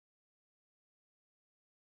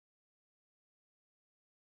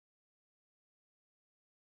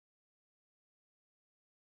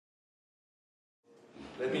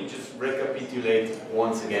Let me just recapitulate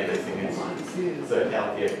once again. I think it's a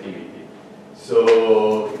healthy activity.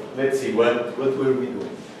 So let's see, what were we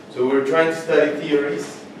doing? So we're trying to study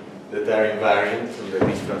theories that are invariant, so that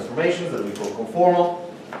these transformations that we call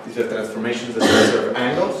conformal. These are transformations that observe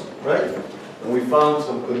angles, right? And we found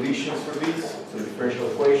some conditions for these, some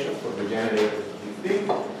differential equations for the generators of this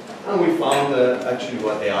thing. And we found actually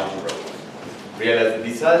what the algebra was. Realized that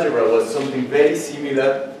this algebra was something very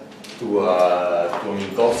similar to a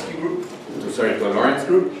Minkowski group, to a Lorentz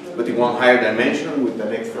group, but in one higher dimension with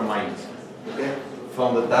an extra minus. Okay?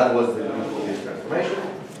 Found that that was the group of this transformation.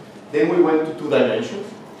 Then we went to 2 dimensions,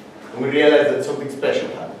 and we realized that something special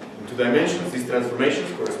happened. In 2 dimensions, these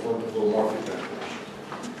transformations correspond to holomorphic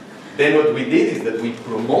transformations. Then what we did is that we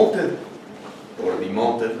promoted, or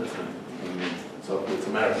demoted, so it's a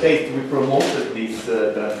matter of taste, we promoted these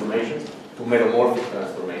transformations to meromorphic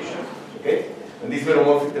transformations. Okay? And these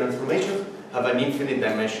meromorphic transformations have an infinite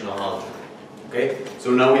dimensional algebra. Okay? So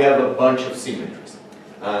now we have a bunch of symmetries.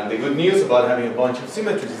 And the good news about having a bunch of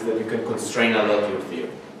symmetries is that you can constrain a lot your theory.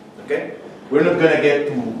 Okay? We're not going to get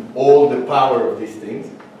to all the power of these things,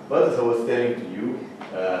 but as I was telling to you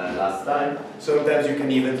last time, sometimes you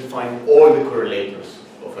can even find all the correlators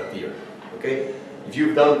of a theory. Okay? If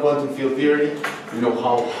you've done quantum field theory, you know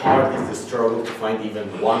how hard is the struggle to find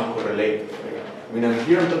even one correlator. I mean, I'm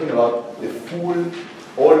talking about the full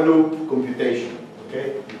all-loop computation.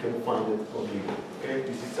 Okay? You can find it completely. Okay?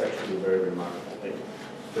 This is actually very remarkable thing.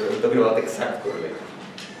 So we're talking about exact correlators.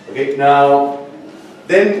 Okay? Now,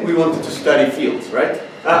 then we wanted to study fields, right?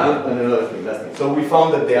 And another thing, last thing. So we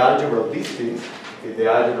found that the algebra of these things, okay,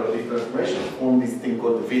 the algebra of these transformations, form this thing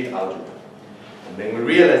called the Witt algebra. And then we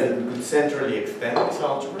realized that we could centrally extend this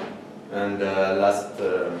algebra. And last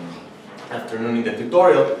afternoon in the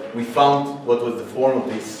tutorial, we found what was the form of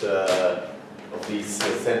this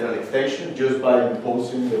central extension just by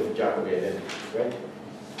imposing the Jacobi identity, right?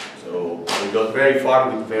 So we got very far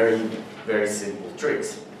with very, very simple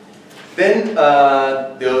tricks. Then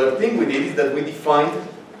the other thing we did is that we defined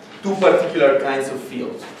 2 particular kinds of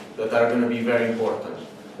fields that are going to be very important.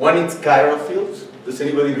 One is chiral fields. Does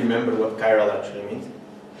anybody remember what chiral actually means?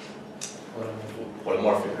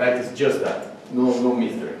 Holomorphic, right? It's just that. No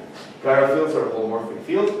mystery. Chiral fields are holomorphic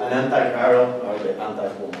fields, and anti-chiral are the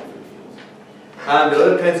anti-holomorphic fields. And the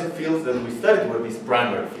other kinds of fields that we studied were these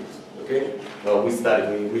primary fields. Okay? Well,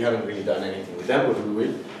 we haven't really done anything with them, but we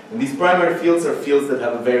will. And these primary fields are fields that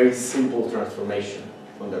have a very simple transformation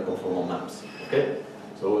on their conformal maps. Okay?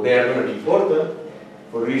 So they are going to be important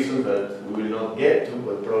for reasons that we will not get to,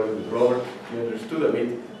 but probably with Robert you understood a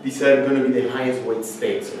bit. These are going to be the highest weight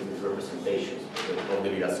states of these representations of the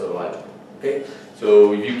Virasoro algebra. Okay?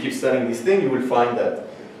 So if you keep studying this thing, you will find that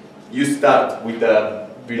you start with the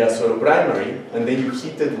Virasoro primary, and then you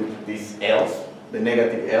hit it with these L's, the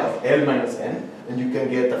negative L minus N, and you can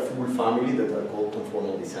get a full family that are called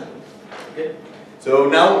conformal descendants. Okay? So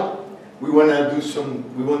now we want to do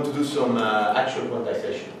some actual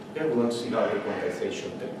quantization. Okay? We want to see how the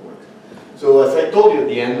quantization thing works. So as I told you at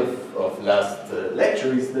the end of last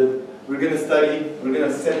lecture, is that we're going to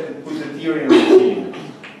put the theory on the cylinder.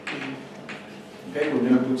 Okay, we're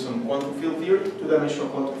going to put some quantum field theory, 2-dimensional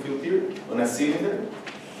quantum field theory on a cylinder.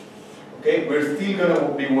 Okay, we're still going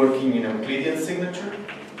to be working in Euclidean signature.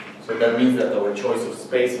 So that means that our choice of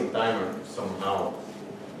space and time are somehow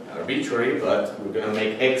arbitrary, but we're going to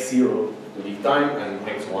make x0 to be time and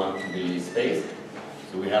x1 to be space.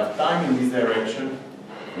 So we have time in this direction,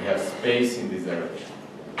 we have space in this direction.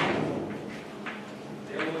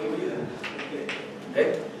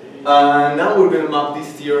 Okay? Now we're going to map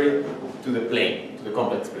this theory to the plane, to the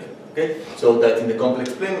complex plane. Okay? So that in the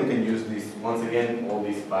complex plane we can use this, once again, all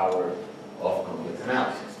this power of complex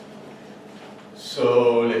analysis.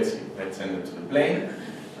 So let's see, let's send it to the plane.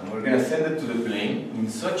 And we're going to send it to the plane in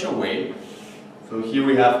such a way, so here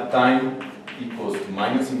we have time equals to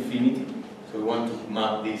minus infinity. So we want to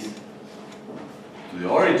map this to the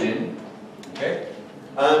origin, okay?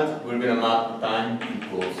 And we're going to map time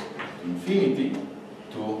equals to infinity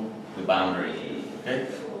to the boundary, okay?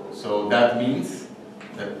 So that means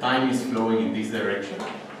that time is flowing in this direction.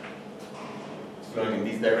 It's flowing in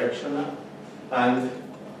this direction now. And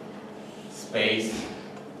space,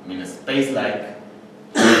 I mean a space-like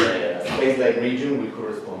region will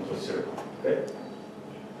correspond to a circle, okay?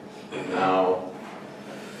 Now,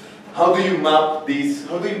 how do you map these?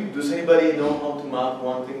 Does anybody know how to map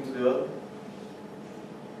one thing to the other?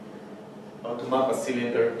 How to map a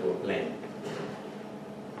cylinder to a plane?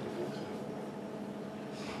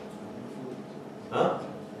 Huh?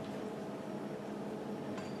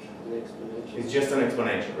 It's just an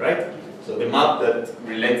exponential, right? So the map that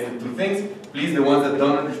relates the two things, please, the ones that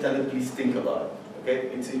don't understand it, please think about it. Okay?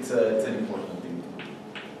 It's an important thing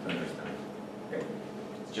to understand. Okay?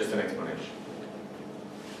 It's just an explanation.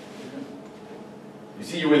 You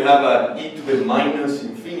see, you will have an e to the minus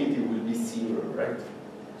infinity will be 0, right?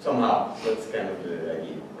 Somehow, that's kind of the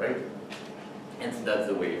idea, right? And so that's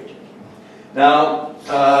the way of changing. Now,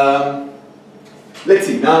 let's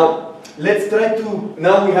see. Now, let's try to.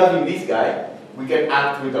 Now we have in this guy, we can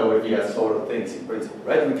act with our sort of things in principle,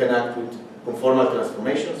 right? We can act with conformal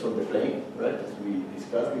transformations on the plane, right? As we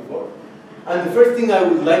discussed before. And the first thing I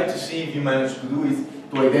would like to see if you manage to do is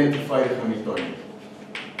to identify the Hamiltonian.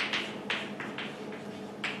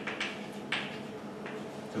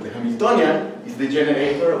 So the Hamiltonian is the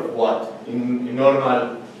generator of what? In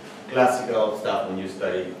normal classical stuff when you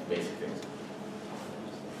study basic things.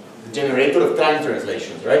 The generator of time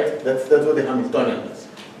translations, right? That's what the Hamiltonian does.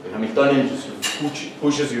 The Hamiltonian just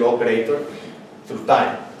pushes your operator through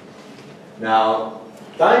time. Now,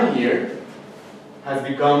 time here has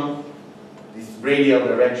become this radial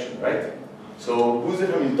direction, right? So who's the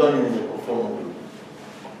Hamiltonian in the conformal group?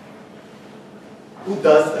 Who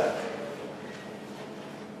does that?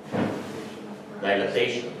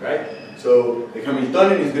 Dilatation, right? So the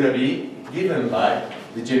Hamiltonian is going to be given by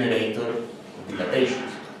the generator of dilatations.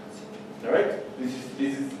 All right?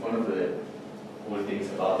 This is one of the cool things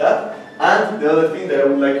about that. And the other thing that I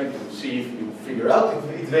would like you to see if you figure out,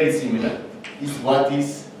 it's very similar, is what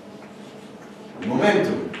is the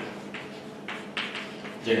momentum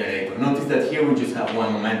generator. Notice that here we just have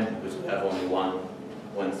one momentum because we have only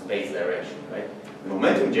one space direction, right? The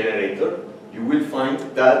momentum generator, you will find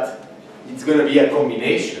that it's going to be a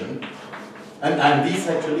combination, and this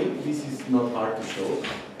actually, this is not hard to show.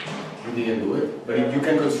 We didn't do it, but you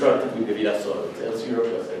can construct it with the Véliz-Osorio. It's L0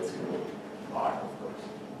 plus L0 R, of course.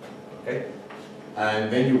 Okay?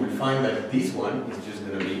 And then you will find that this one is just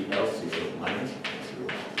going to be L0 minus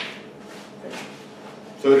L0. Okay?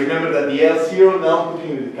 So remember that the L0 now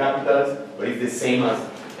putting with the capitals, but it's the same as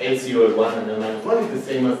L0 1 and L minus 1 is the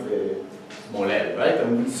same as the small l, right?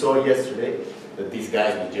 And we saw yesterday that these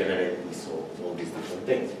guys will generate all these different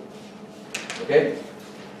things. Okay?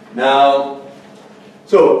 Now,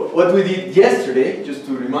 so what we did yesterday, just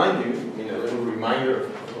to remind you, a little reminder of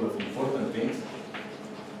a couple of important things.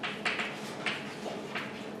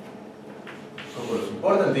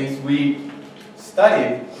 We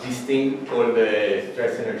studied this thing called the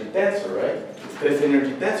stress energy tensor, right? The stress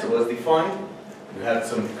energy tensor was defined. We had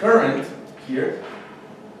some current here,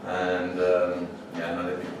 and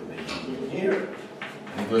another thing here,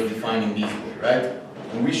 and it was defined in this way, right?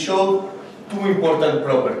 And we showed two important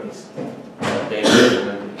properties.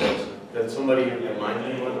 Can somebody remind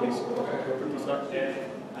me what these properties are?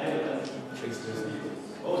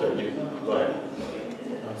 Sorry, go ahead.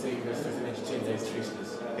 I'm saying the stress energy change is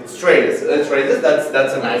traceless. It's traceless.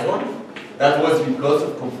 That's a nice one. That was because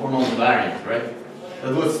of conformal invariance, right?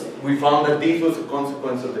 We found that this was a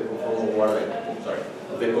consequence of the conformal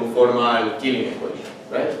the conformal killing equation,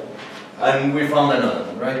 right? And we found another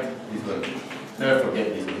one, right? This one. Never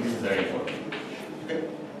forget this one. This is very important. Okay?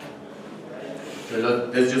 So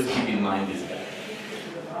let's just keep in mind this guy.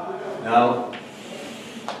 Now,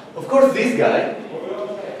 of course, this guy,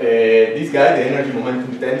 the energy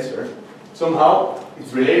momentum tensor, somehow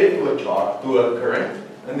it's related to a current,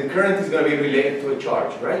 and the current is going to be related to a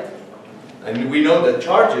charge, right? And we know that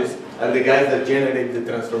charges are the guys that generate the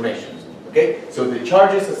transformations. Okay? So the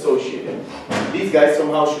charges associated, these guys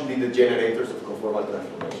somehow should be the generators of conformal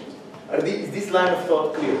transformations. Is this line of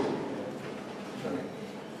thought clear? Okay.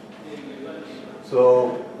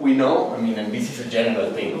 So we know, and this is a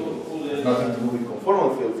general thing, it's nothing to do with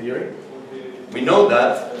conformal field theory. We know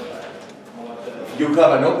that you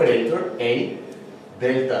have an operator, A,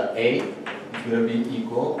 delta A is going to be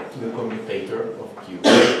equal to the commutator of Q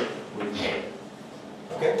with A.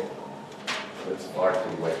 Okay? That's far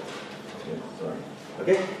too wet. Sorry.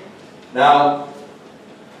 Okay? Now,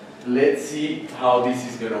 let's see how this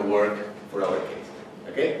is going to work for our case.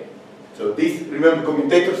 Okay? So this, remember,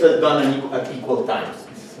 commutators are done at equal times.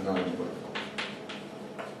 This is an unequal.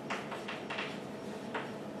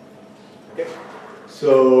 Okay?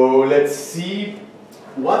 So let's see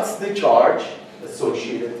what's the charge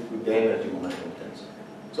associated with the energy momentum tensor.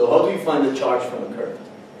 So how do you find the charge from a current?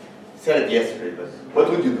 I said it yesterday, but what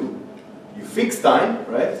would you do? You fix time,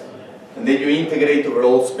 right? And then you integrate over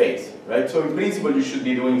all space, right? So in principle, you should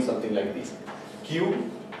be doing something like this.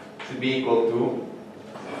 Q should be equal to,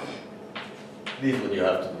 this is what you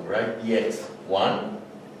have to do, right? Dx1,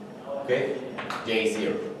 okay?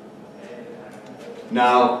 J0.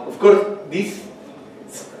 Now, of course, this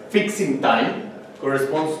fixing time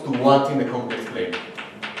corresponds to what in the complex plane?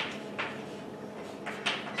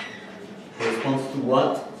 Corresponds to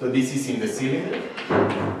what? So this is in the cylinder.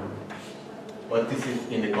 What is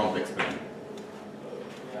it in the complex plane?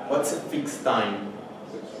 What's a fixed time?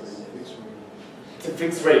 It's a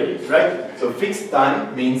fixed radius, right? So fixed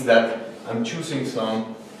time means that I'm choosing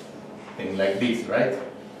something like this, right?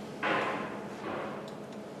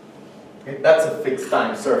 Okay, that's a fixed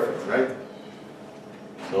time surface, right?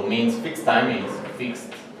 So means fixed time means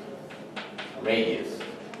fixed radius.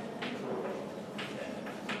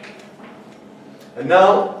 And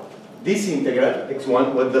now, this integral,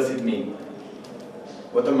 x1, what does it mean?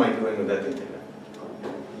 What am I doing with that integral?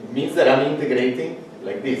 It means that I'm integrating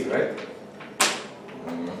like this, right?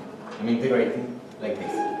 I'm integrating like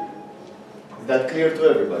this. Is that clear to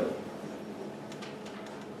everybody?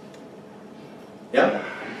 Yeah?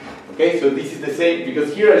 Okay, so this is the same,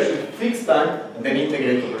 because here I should fix time and then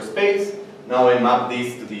integrate over space. Now I map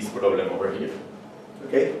this to this problem over here.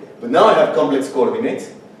 Okay? But now I have complex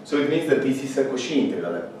coordinates, so it means that this is a Cauchy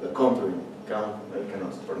integral, a contouring. I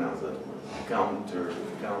cannot pronounce that word. Contour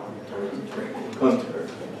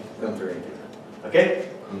integral. Okay?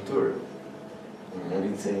 Contour. I've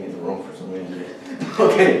been saying it wrong for so many years.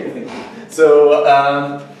 Okay. So,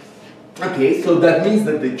 okay, so that means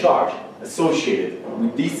that the charge associated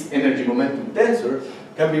with this energy momentum tensor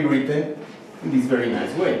can be written in this very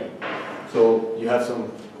nice way. So you have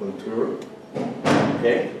some contour,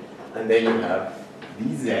 okay, and then you have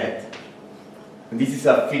dz, and this is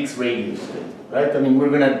a fixed radius, right? I mean, we're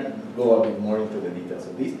gonna go a bit more into the details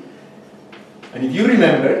of this. And if you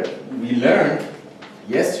remember, we learned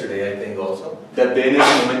yesterday, I think also, that the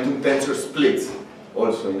energy momentum tensor splits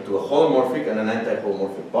also into a holomorphic and an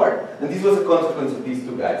anti-holomorphic part, and this was a consequence of these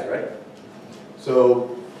two guys, right?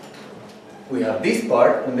 So we have this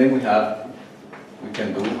part, and then we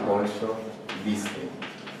can do also this thing.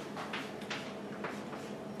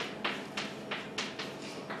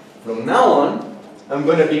 From now on, I'm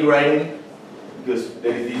going to be writing, because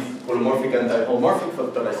there is this holomorphic anti-holomorphic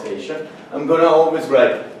factorization, I'm going to always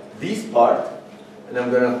write this part, and I'm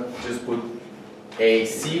going to just put a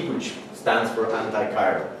C, which stands for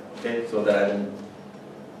anti-chiral, okay? So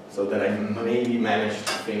that I maybe manage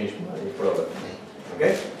to finish my product.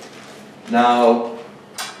 Okay? Now,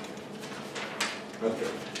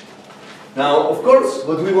 of course,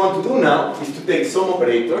 what we want to do now is to take some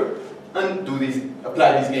operator and do this,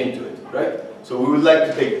 apply this game to it, right? So we would like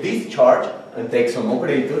to take this charge and take some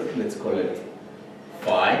operator, let's call it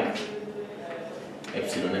phi,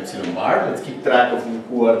 epsilon bar. Let's keep track of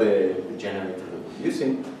who are the generators that we're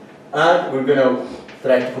using. And we're going to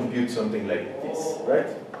try to compute something like this, right?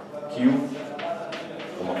 Q,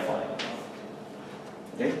 phi.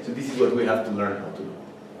 Okay, so this is what we have to learn how to do.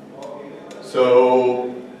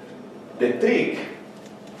 So the trick,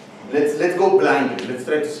 let's go blindly. Let's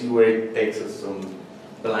try to see where it takes us, some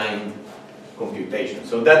blind computation.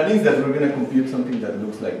 So that means that we're going to compute something that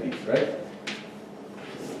looks like this, right?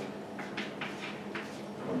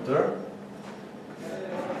 Contour.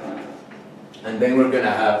 And then we're going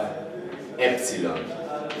to have epsilon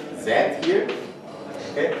z here,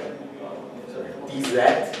 okay? Sorry,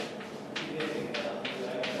 dz,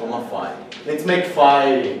 comma phi. Let's make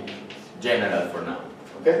phi general for now,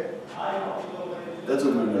 okay? That's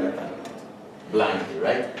what we're going to calculate. Blindly,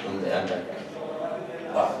 right? On the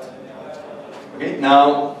anti-chiral part. Okay,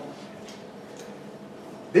 now,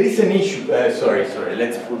 there is an issue, sorry,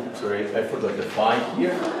 let's put, sorry, I forgot the phi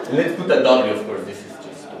here. And let's put a W, of course, this is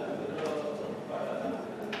just,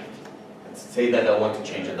 let's say that I want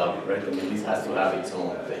to change a W, right? I mean, this has to have its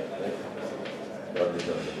own thing, right? W.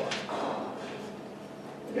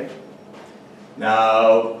 Okay?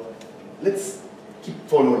 Now, let's keep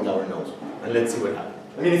following our nose, and let's see what happens.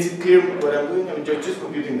 I mean, is it clear what I'm doing? I mean, just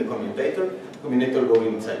computing the commutator. Commutator goes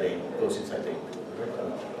inside the input,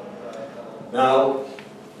 right? Now,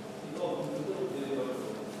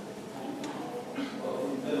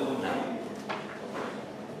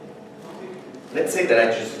 let's say that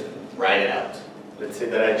I just write it out. Let's say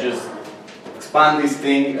that I just expand this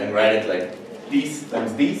thing and write it like this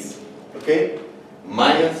times this, okay?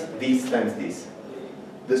 Minus this times this.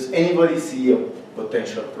 Does anybody see a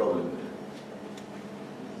potential problem there?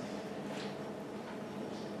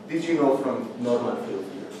 Did you know from normal field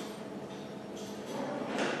theory?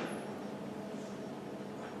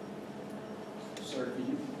 Sorry, can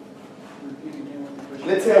you repeat again what the question?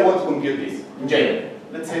 Let's say I want to compute this in general.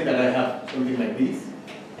 Let's say that I have something like this,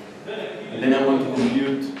 and then I want to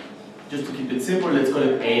compute, just to keep it simple, let's call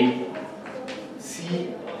it A,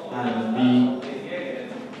 C, and B,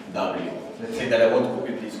 W. Let's say that I want to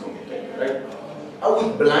compute this commutator, right? I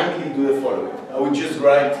would blankly do the following. I would just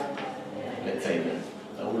write, let's say,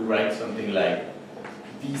 I would write something like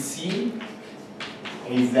dc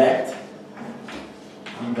az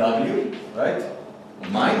dw, right?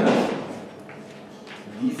 Minus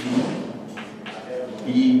dc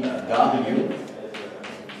dw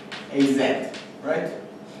az, right?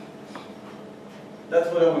 That's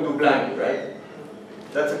what I would do blankly, right?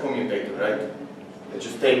 That's a commutator, right? Let's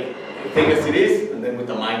just take as it is, and then with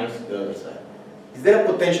a minus to the other side. Is there a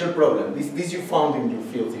potential problem? This you found in your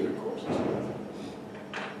field theory course.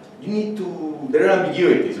 You need to, there are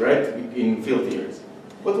ambiguities, right, in field theories.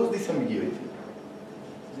 What was this ambiguity?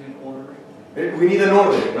 Is it an ordering? We need an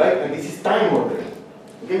ordering, right? And this is time ordering.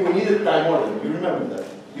 Okay, we need a time ordering. You remember that.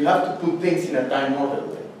 You have to put things in a time order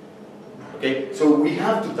way. Okay, so we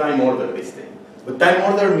have to time order this thing. But time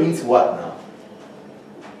order means what now?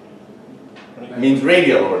 It means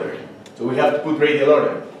radial ordering. So we have to put radial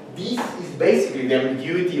ordering. This is basically the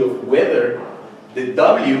ambiguity of whether the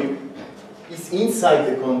W is inside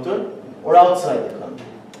the contour or outside the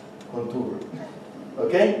contour.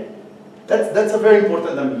 Okay? That's a very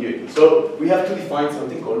important ambiguity. So we have to define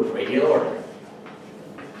something called radial ordering.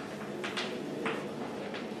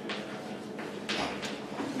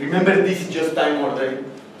 Remember, this is just time ordering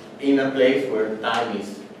in a place where time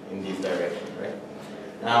is in this direction, right?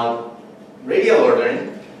 Now, radial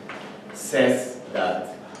ordering says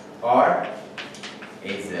that R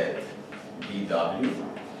Az dw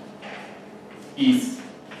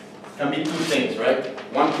can be two things, right?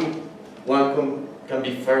 One can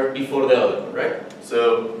be first before the other one, right?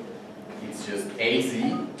 So it's just Az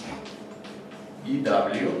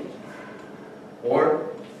dw or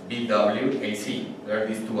dw AC. There are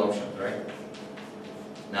these two options, right?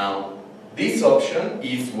 Now, this option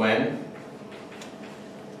is when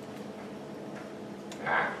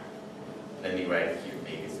let me write it here,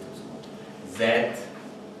 big is too small. Z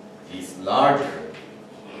is larger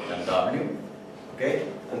than W, okay?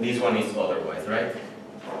 And this one is otherwise, right?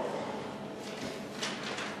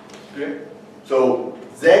 Okay. So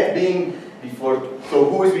Z being before, so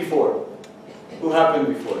who is before? Who happened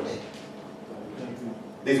before?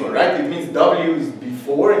 This one, right? It means W is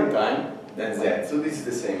before in time than Z. So this is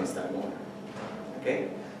the same as time order. Okay?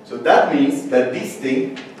 So that means that this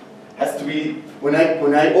thing has to be, when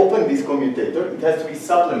I open this commutator, it has to be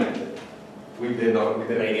supplemented with the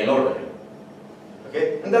radial ordering.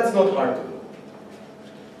 Okay? And that's not hard to do.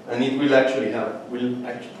 And it will actually have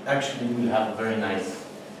a very nice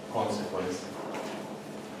consequence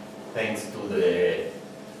thanks to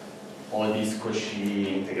all this Cauchy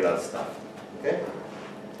integral stuff. Okay?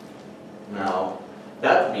 Now,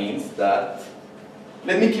 that means that,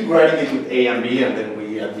 let me keep writing it with A and B, and then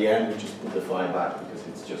at the end, we just put the phi back because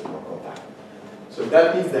it's just more compact. So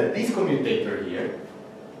that means that this commutator here,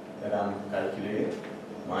 that I'm calculating,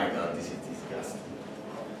 my God, this is disgusting.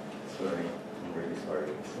 Sorry, I'm really sorry.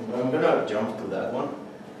 So I'm going to jump to that one,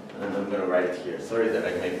 and I'm going to write it here. Sorry that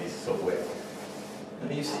I made this so wet.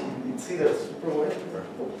 And you see that's super wet?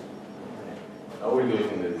 I will do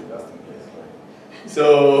it in the disgusting place.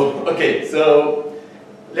 So, okay, so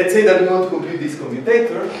let's say that we want to compute this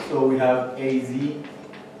commutator. So we have Az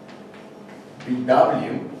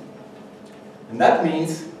bw, and that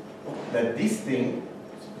means that this thing,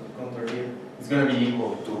 contour here, is going to be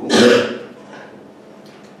equal to,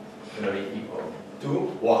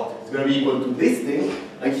 what? It's going to be equal to this thing,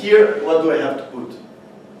 and here, what do I have to put?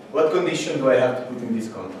 What condition do I have to put in this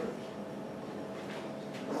contour?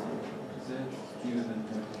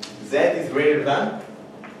 Z is greater than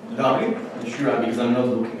W? I'm sure, because I'm not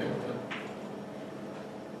looking at it.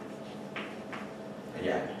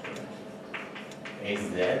 Yeah. Az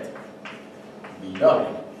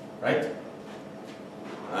dw, right?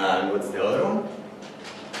 And what's the other one?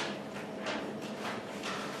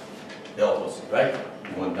 The opposite, right?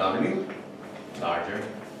 You want W larger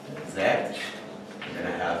than Z, and then I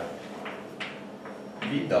have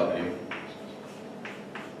dw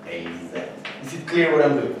Az. Is it clear what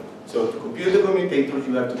I'm doing? So to compute the commutators,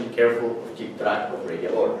 you have to be careful to keep track of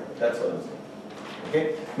radial order. That's what I'm saying.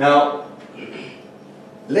 Okay? Now,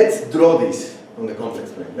 let's draw this on the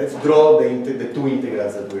complex plane. Let's draw the two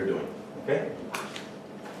integrals that we're doing. Okay?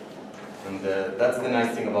 And that's the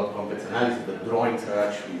nice thing about complex analysis, that drawings are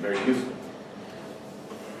actually very useful.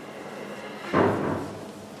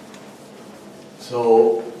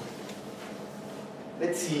 So,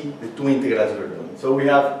 let's see the two integrals we're doing. So we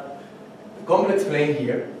have the complex plane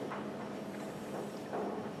here.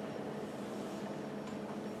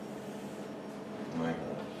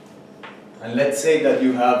 And let's say that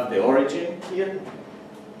you have the origin here,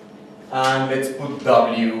 and let's put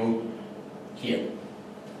W here.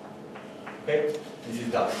 Okay? This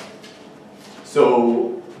is W.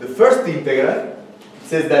 So the first integral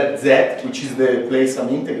says that Z, which is the place I'm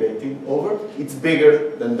integrating over, it's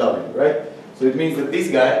bigger than W, right? So it means that this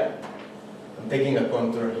guy, I'm taking a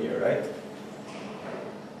contour here, right?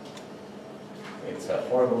 It's a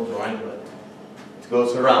horrible drawing, but it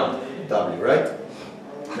goes around W, right?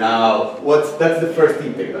 Now, that's the first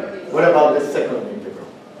integral. What about the second integral?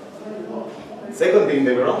 The second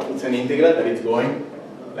integral, it's an integral that is going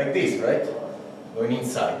like this, right? Going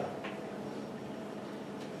inside.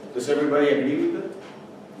 Does everybody agree with that?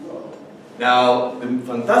 Now, the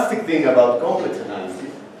fantastic thing about complex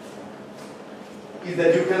analysis is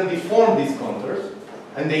that you can deform these contours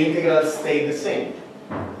and the integrals stay the same.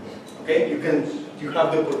 Okay? You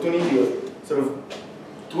have the opportunity of sort of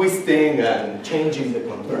twisting and changing the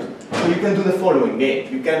contours. So you can do the following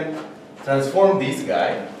game. You can transform this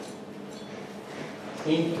guy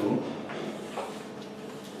into,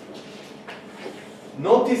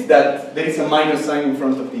 notice that there is a minus sign in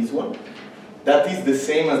front of this one. That is the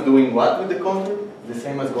same as doing what with the contour? The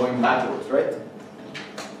same as going backwards, right?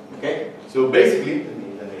 Okay? So basically,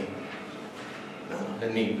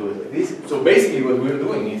 let me do it like this. So basically what we're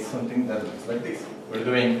doing is something that looks like this. We're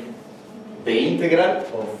doing the integral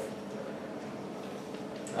of,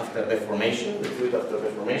 after deformation, let's do it after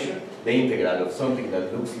deformation, the integral of something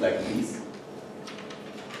that looks like this.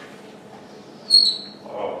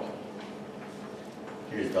 Oh.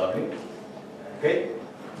 Here's W. Okay?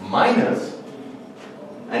 Minus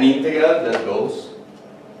an integral that goes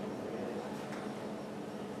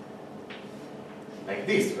like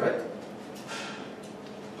this, right?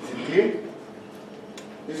 Is it clear?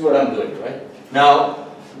 This is what I'm doing, right? Now,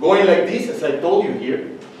 going like this, as I told you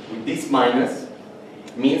here, with this minus,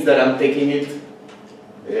 means that I'm taking it,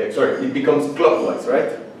 it becomes clockwise,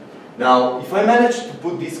 right? Now, if I manage to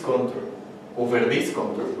put this contour over this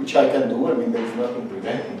contour, which I can do, I mean, there's nothing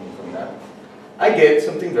preventing me from that, I get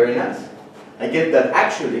something very nice. I get that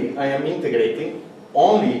actually I am integrating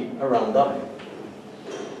only around W.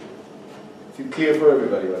 Is it clear for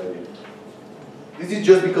everybody what I did? This is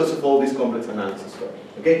just because of all this complex analysis stuff.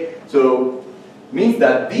 Okay? So, means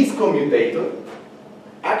that this commutator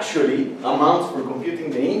actually amounts for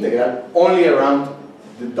computing the integral only around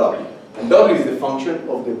the W. And W is the function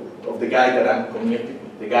of the guy that I'm commuting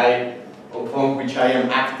with, the guy upon which I am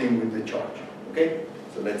acting with the charge. Okay?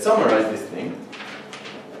 So let's summarize this thing.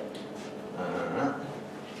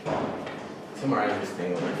 Summarize this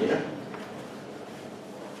thing over here.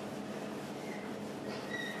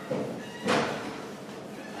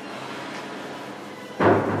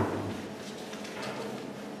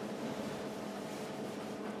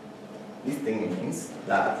 This thing means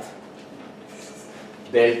that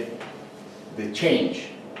the change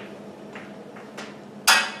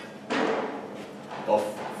of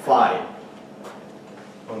phi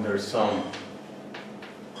under some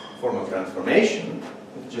formal transformation,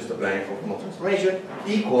 just applying for formal transformation,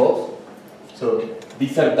 equals, so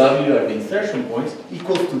these are W are the insertion points,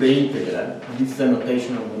 equals to the integral. This is a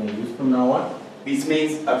notation I'm going to use from now on. This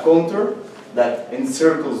means a contour that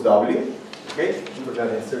encircles W, okay, contour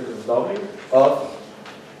that encircles W of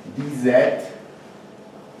dz,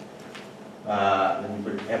 let me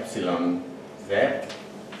put epsilon z,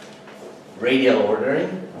 radial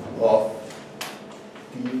ordering of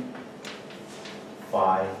t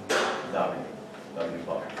phi W, W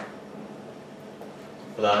bar,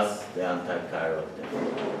 plus the anti-chiral thing.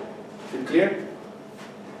 Is it clear?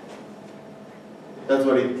 That's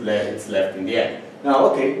what it's left in the end. Now,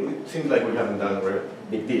 okay, it seems like we haven't done a very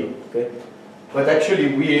big deal, okay? But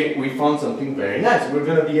actually, we found something very nice. We're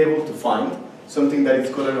going to be able to find something that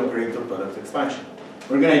is called an operator product expansion.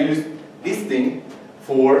 We're going to use this thing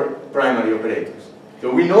for primary operators.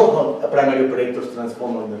 So we know how a primary operators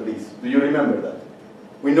transform under this. Do you remember that?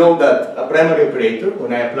 We know that a primary operator,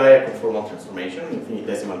 when I apply a conformal transformation,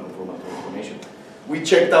 infinitesimal conformal transformation, we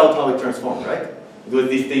checked out how it transformed, right? It was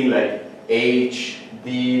this thing like H,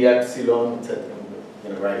 D, epsilon, etc.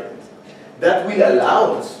 Right? That will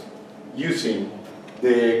allow us, using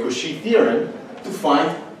the Cauchy theorem, to find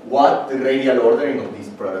what the radial ordering of this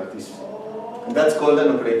product is. And that's called an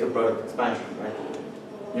operator product expansion, right?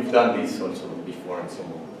 You've done this also before and so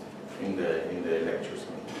on in the lectures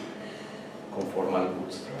on conformal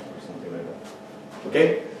bootstrap or something like that.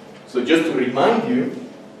 Okay? So just to remind you,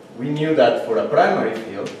 we knew that for a primary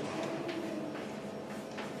field,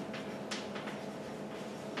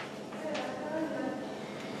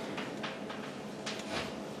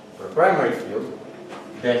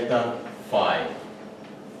 delta phi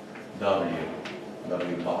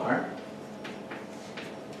W bar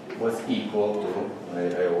was equal to,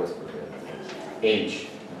 I always forget, H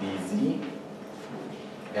dz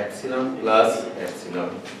epsilon plus epsilon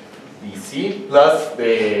BC plus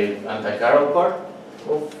the anti-chiral part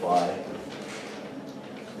of phi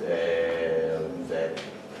Z.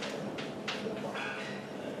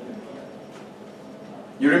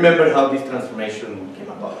 You remember how this transformation came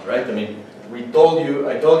about, right? I mean, I told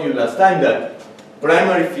you last time that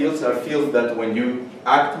primary fields are fields that when you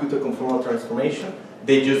act with a conformal transformation,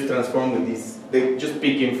 they just transform with this, they just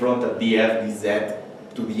pick in front of df, dz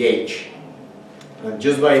to the h. And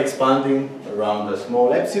just by expanding around a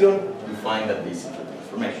small epsilon, you find that these are the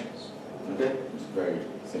transformations. Okay? It's a very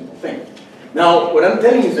simple thing. Now, what I'm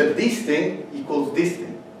telling you is that this thing equals this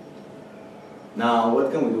thing. Now,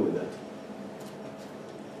 what can we do with that?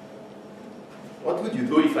 What would you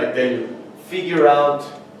do if I tell you, figure out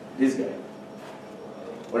this guy?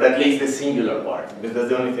 Or at least the singular part, because that's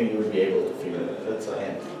the only thing you would be able to figure out. That's a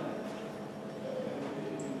hint.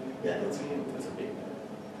 Yeah, that's a hint. That's a big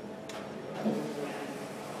hint.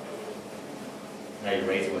 Now you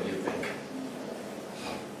raise what you think.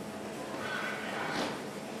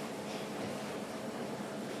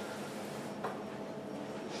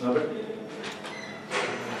 Robert?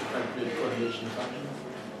 Calculate coordination function.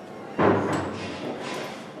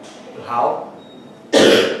 How? You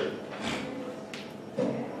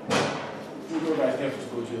guys have to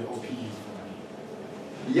go to the OPE.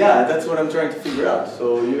 Yeah, that's what I'm trying to figure out.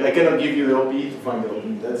 So I cannot give you the OPE to find the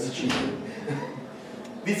OPE. That's cheating.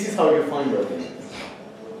 This is how you find the OPE.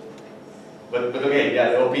 But okay, yeah,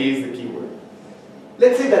 the OPE is the keyword.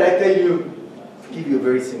 Let's say that I tell you, give you a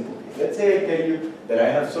very simple case. Let's say I tell you that I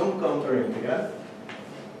have some counter integral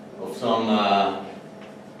of some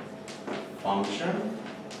function.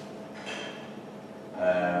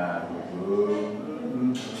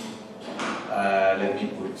 Let me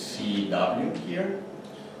put CW here.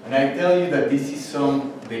 And I tell you that this is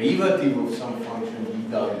some derivative of some function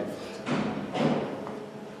dW.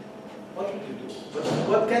 What would you do?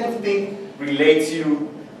 What kind of thing relates you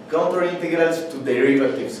counter integrals to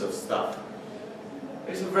derivatives of stuff?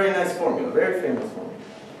 There's a very nice formula, very famous formula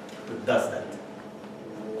that does that.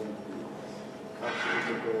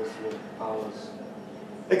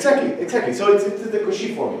 Exactly. So it's the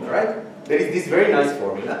Cauchy formula, right? There is this very nice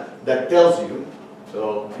formula that tells you,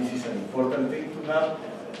 so this is an important thing to have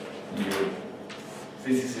in your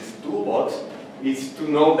physicist toolbox, is to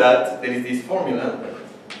know that there is this formula that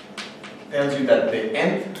tells you that the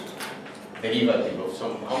nth derivative of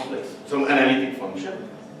some complex, some analytic function,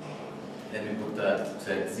 let me put that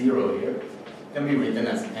Z0 here, can be written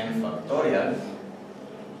as n factorial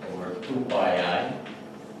over 2 pi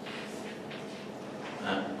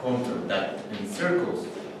I contour that encircles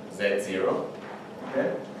Z0,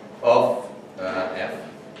 okay, of f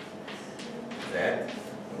z.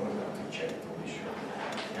 We'll have to check to be sure.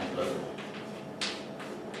 And plus 1.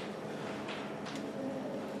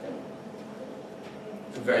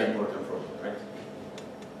 It's a very important problem, right?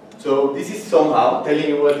 So this is somehow telling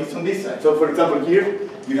you what is on this side. So for example, here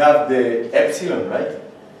you have the epsilon, right?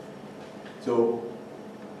 So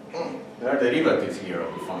there are derivatives here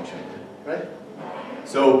of the function, right?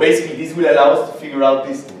 So basically this will allow us to figure out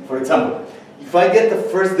this thing. For example, if I get the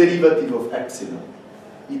first derivative of epsilon,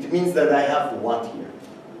 it means that I have what here?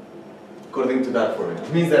 According to that formula.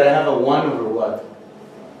 It means that I have a 1 over what?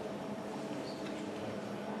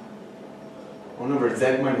 1 over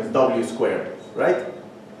z minus w squared, right?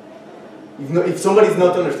 If somebody is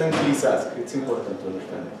not understanding, please ask. It's important to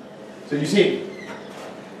understand it. So you see,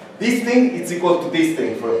 this thing is equal to this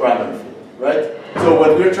thing for a primary field, right? So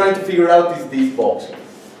what we're trying to figure out is this box.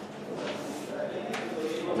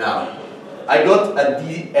 Now, I got a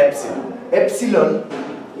d epsilon. Epsilon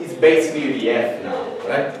is basically the f now,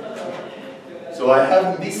 right? So I have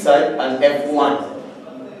on this side an f1,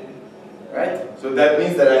 right? So that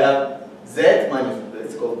means that I have z minus,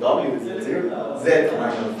 let's call w is z0, z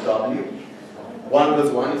minus w. 1 plus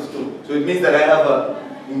 1 is 2. So it means that I have a,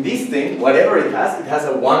 in this thing, whatever it has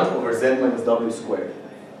a 1 over z minus w squared.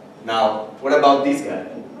 Now, what about this guy?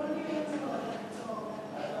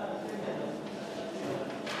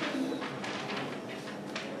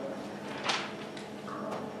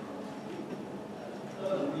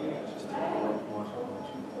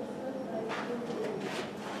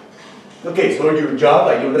 Okay, so your job,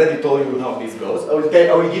 I already told you how this goes. I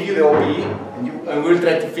will give you the OPE, and we'll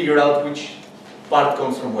try to figure out which part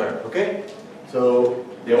comes from where, okay? So,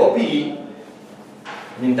 the OPE,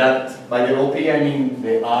 I mean that, by the OPE I mean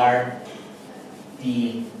the R,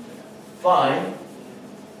 T, phi,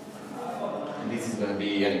 and this is going to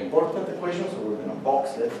be an important equation, so we're going to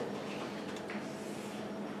box it,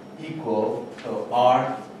 equal, so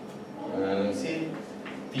R, let me see,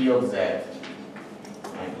 T of Z,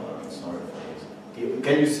 sorry for this, T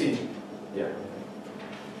can you see? Yeah.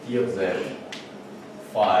 T of Z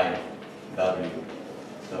phi W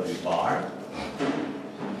bar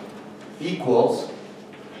equals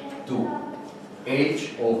to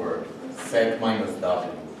H over Z minus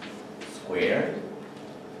W squared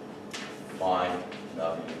phi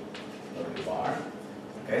W bar,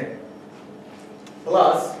 okay,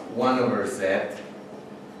 plus 1 over Z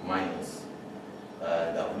minus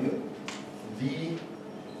W d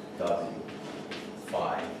W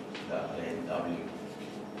phi W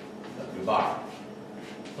bar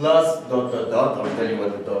plus dot dot dot. I'll tell you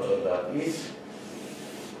what the dot dot dot is.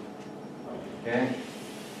 Okay,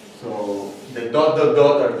 so the dot dot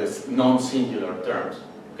dot are the non-singular terms.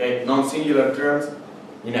 Okay, non-singular terms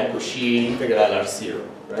in a Cauchy integral are 0,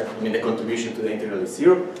 right? I mean the contribution to the integral is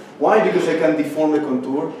 0. Why? Because I can deform the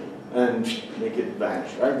contour and make it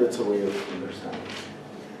vanish, right? That's a way of understanding.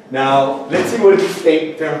 Now let's see where this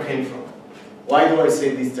term came from. Why do I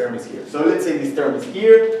say this term is here? So let's say this term is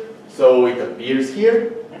here, so it appears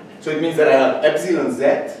here. So it means that I have epsilon z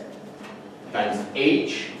times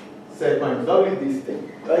h z minus w, this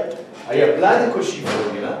thing, right? I apply the Cauchy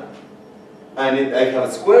formula, and I have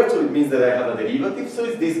a square, so it means that I have a derivative, so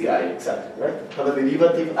it's this guy, exactly, right? I have a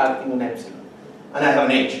derivative acting on epsilon. And I have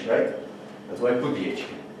an h, right? That's why I put the h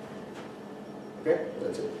here. Okay,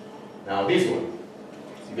 that's it. Now this one,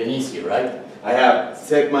 it's even easier, right? I have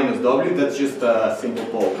z minus w, that's just a simple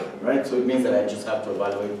pole, right? So it means that I just have to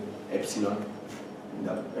evaluate epsilon in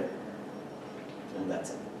w, right? And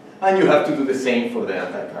that's it. And you have to do the same for the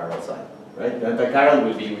anti-chiral side, right? The anti-chiral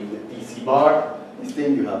will be with the TC bar. This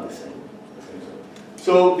thing you have the same.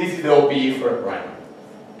 So this is the OPE for a primer.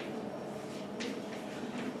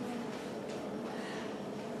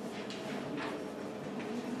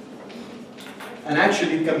 And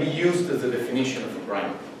actually it can be used as a definition of a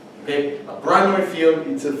primer. Okay? A primary field,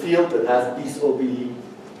 it's a field that has this OPE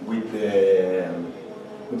with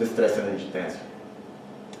the stress energy tensor.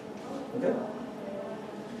 Okay?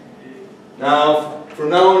 Now, from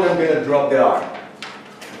now on I'm going to drop the R.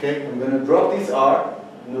 Okay? I'm going to drop this R.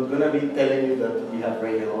 I'm not going to be telling you that we have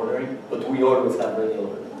radial ordering, but we always have radial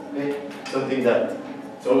ordering. Okay? Something that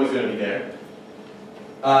it's always going to be there.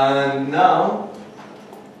 And now,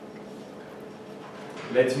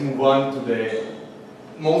 let's move on to the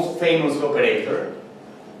most famous operator,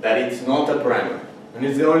 that it's not a primary. And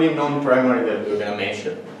it's the only non-primary that we're going to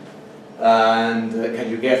mention. And can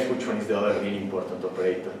you guess which one is the other really important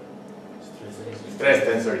operator? Stress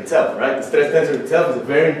tensor itself, right? The stress tensor itself is a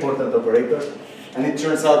very important operator, and it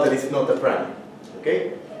turns out that it's not a primary.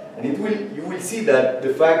 Okay? And you will see that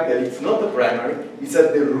the fact that it's not a primary is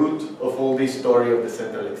at the root of all this story of the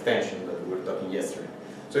central extension that we were talking yesterday.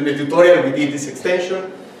 So in the tutorial we did this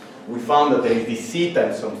extension, we found that there is this C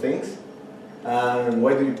times some things, and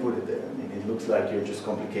why do you put it there? I mean, it looks like you're just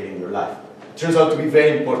complicating your life. It turns out to be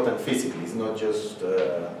very important physically. It's not just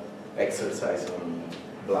exercise on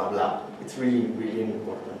blah blah. It's really, really an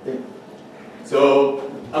important thing.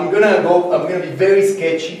 So I'm gonna be very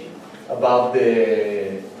sketchy about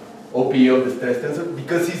the OPE of the stress tensor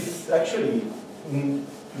because it's actually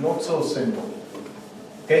not so simple.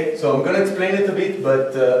 Okay, so I'm gonna explain it a bit,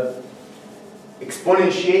 but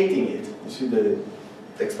exponentiating it, you see the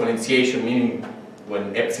exponentiation meaning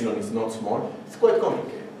when epsilon is not small, it's quite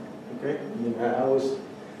complicated. Okay, I mean, I was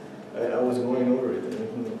going over it,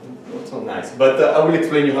 not so nice, but I will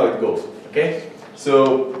explain you how it goes. Okay,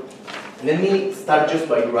 so let me start just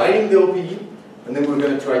by writing the OPE, and then we're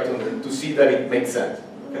going to try to see that it makes sense.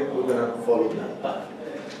 Okay, we're going to follow that path.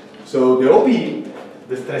 So the OPE,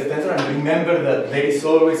 the stress tensor, and remember that there is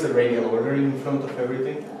always a radial ordering in front of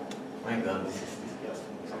everything. My God, this is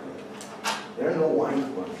disgusting. There are no white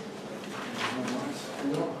ones.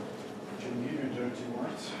 No. You need your dirty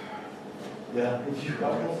white. Yeah, if you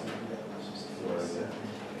have one.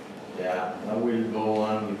 Yeah, I will go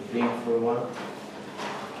on with pink for one,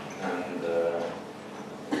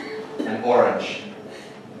 and orange.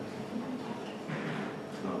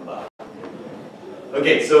 It's not bad.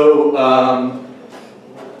 Okay, so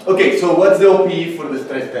what's the OPE for the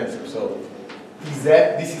stress tensor? So is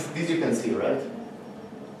that this you can see, right?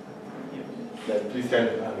 Yeah. Please tell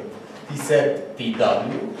me. He said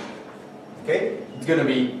TW. Okay, it's going to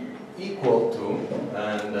be equal to,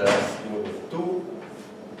 and with 2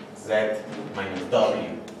 Z minus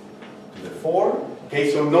W to the 4.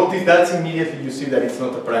 Okay, so notice that's immediately you see that it's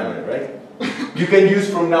not a primary, right? You can use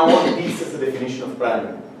from now on this as a definition of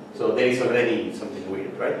primary. So there is already something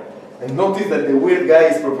weird, right? And notice that the weird guy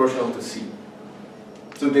is proportional to C.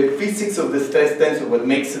 So the physics of the stress tensor, what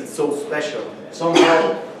makes it so special,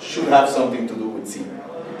 somehow should have something to do with C.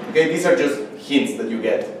 Okay, these are just hints that you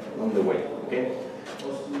get on the way. Okay,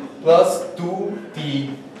 plus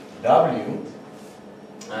 2tw,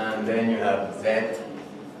 and then you have z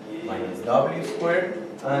minus w squared,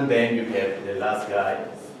 and then you get the last guy.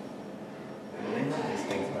 These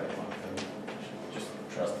things by heart. Just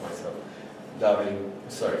trust myself. Z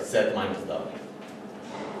minus w.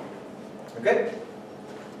 Okay?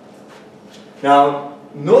 Now,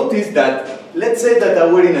 notice that, let's say that I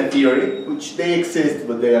were in a theory, which they exist,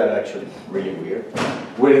 but they are actually really weird,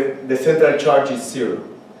 where the central charge is 0.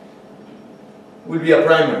 Will be a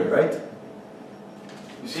primary, right?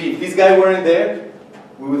 You see, if this guy weren't there,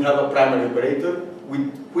 we would have a primary operator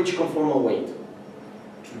with which conformal weight?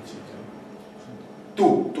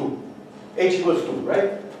 2. H equals 2,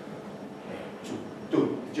 right?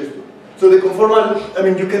 2, just 2. So the conformal, I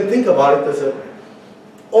mean, you can think about it as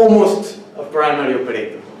almost a primary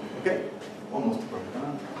operator. Okay? Almost a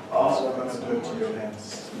primary. Also, I'm going to do it to your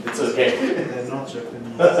hands. It's okay. They're not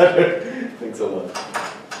Japanese. Thanks so much.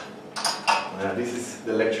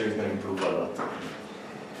 The lecture is going to improve a lot.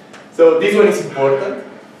 So this one is important.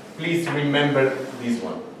 Please remember this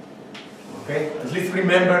one. Okay? At least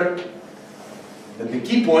remember that the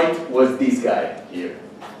key point was this guy here.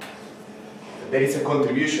 There is a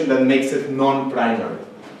contribution that makes it non-primary.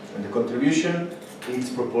 And the contribution is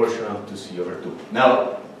proportional to C over 2.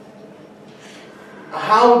 Now,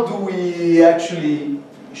 how do we actually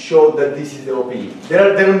show that this is the OPE?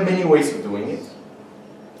 There are many ways of doing it.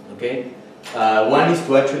 Okay? One is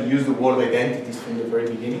to actually use the word identities from the very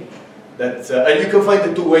beginning. And you can find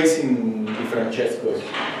the two ways in Di Francesco's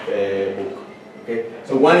book. Okay?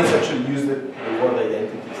 So one is actually use the word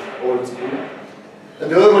identities, old school. And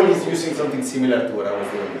the other one is using something similar to what I was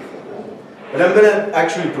doing before. But I'm going to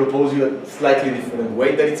actually propose you a slightly different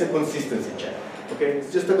way, that it's a consistency check. Okay?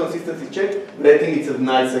 It's just a consistency check, but I think it's a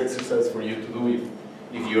nice exercise for you to do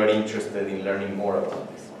if you are interested in learning more about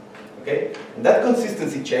this. Okay? And that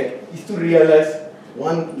consistency check is to realize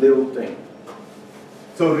one little thing.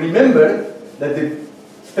 So remember that the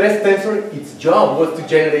stress tensor, its job was to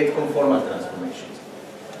generate conformal transformations.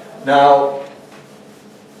 Now,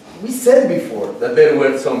 we said before that there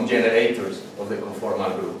were some generators of the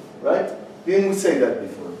conformal group, right? Didn't we say that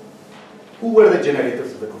before? Who were the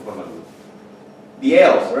generators of the conformal group? The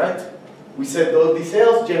L's, right? We said all these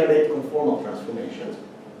L's generate conformal transformations.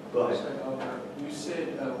 Go ahead. You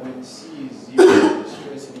said when C is 0, the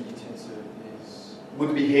stress energy tensor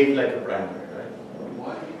would behave like a primary, right?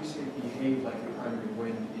 Why do you say behave like a primary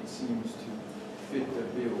when it seems to fit the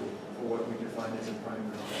bill for what we define as a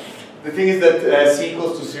primary? The thing is that C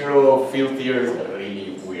equals to 0 field theories are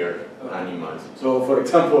really weird animals. So, for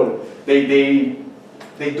example, they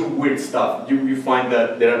do weird stuff. You find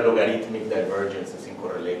that there are logarithmic divergences in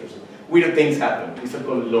correlators. Weird things happen. These are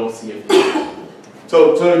called low CFT.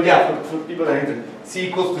 So yeah, for people that are interested, C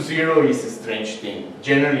equals to 0 is a strange thing.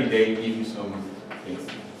 Generally, they give you some things,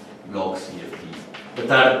 log CFTs, that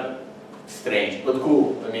are strange but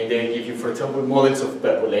cool. I mean, they give you, for example, models of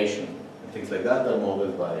population and things like that are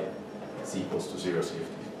modeled by C equals to 0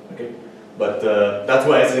 CFTs. Okay, but that's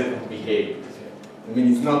why I said behave. I mean,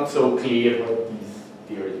 it's not so clear how these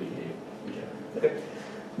theories behave. Okay.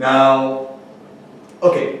 Now,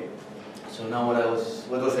 okay. So now what was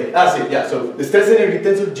I? Yeah. So the stress energy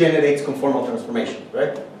tensor generates conformal transformation,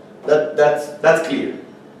 right? That's clear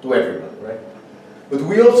to everybody, right? But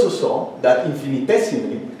we also saw that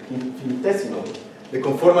infinitesimally, the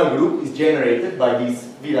conformal group is generated by these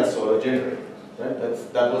Virasoro generators, right?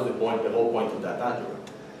 That was the point, the whole point of that algebra.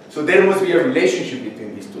 So there must be a relationship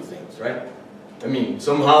between these two things, right? I mean,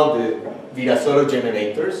 somehow the Virasoro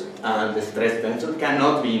generators and the stress tensor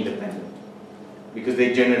cannot be independent because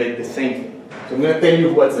they generate the same thing. So I'm going to tell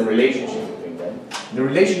you what's the relationship between them. The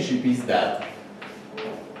relationship is that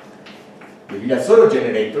the Virasoro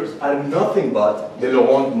generators are nothing but the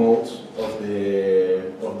Laurent modes of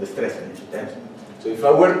the stress energy tensor. So if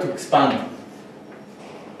I were to expand,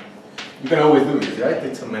 you can always do this, right?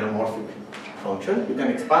 It's a monomorphic function. You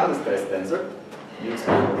can expand the stress tensor. You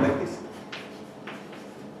expand it like this.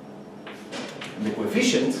 And the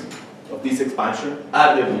coefficients of this expansion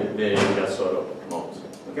are the Virasoro modes.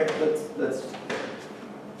 Okay,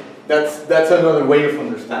 that's another way of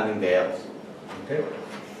understanding the L's. Okay,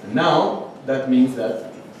 and now that means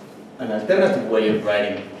that an alternative way of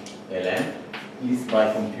writing Ln is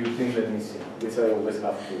by computing. Let me see. This I always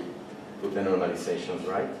have to put the normalizations,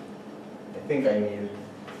 right? I think I need.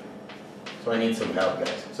 So I need some help,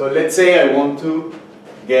 guys. So let's say I want to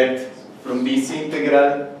get from this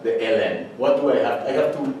integral the Ln. What do I have? I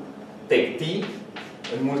have to take t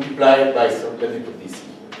and multiply it by some. Let me put this here.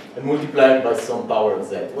 And multiply it by some power of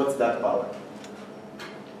z. What's that power?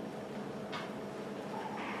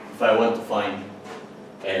 If I want to find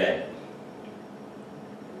Ln.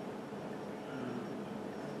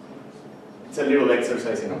 a little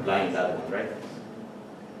exercise in applying that one, right?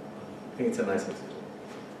 I think it's a nice exercise.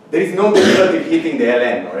 There is no derivative hitting the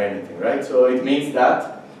ln or anything, right? So it means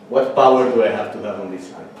that, what power do I have to have on this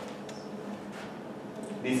side?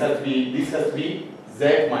 This has to be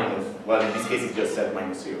z minus, well in this case it's just z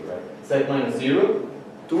minus 0, right? Z minus 0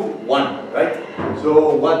 to 1, right?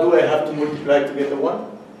 So what do I have to multiply to get the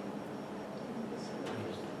 1?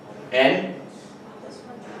 N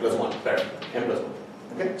plus 1, perfect, n plus 1.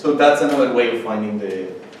 Okay, so that's another way of finding the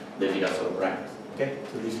Virasoro parameters. Okay,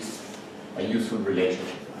 so this is a useful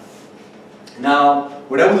relationship. Now,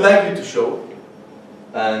 what I would like you to show,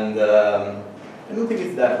 and I don't think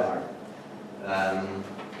it's that hard.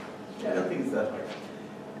 Yeah, I don't think it's that hard.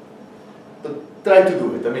 But try to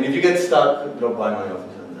do it. I mean, if you get stuck, drop by my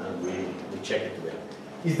office and we check it together.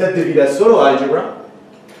 Is that the Virasoro algebra?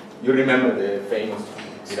 You remember the famous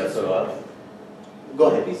Virasoro algebra? Go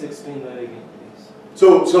ahead. Please explain that again, please.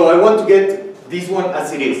 So I want to get this one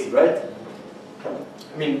as it is, right?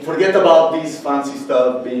 I mean, forget about this fancy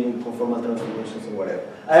stuff being conformal transformations and whatever.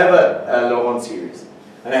 I have a log-on series,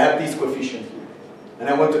 and I have this coefficient here, and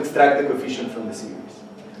I want to extract the coefficient from the series.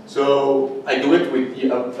 So I do it with,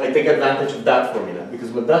 I take advantage of that formula,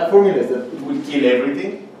 because what that formula is that it will kill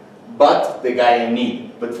everything but the guy I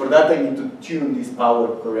need. But for that I need to tune this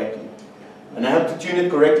power correctly. And I have to tune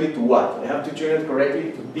it correctly to what? I have to tune it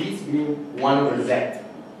correctly to this being 1 over z.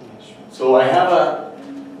 So I have a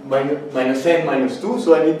minus n minus 2,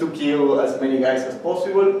 so I need to kill as many guys as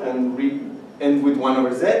possible and end with 1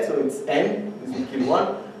 over z, so it's n, this will kill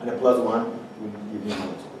 1, and a plus 1 will give me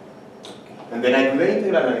minus 2. And then I do the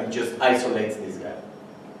integral and it just isolates this guy.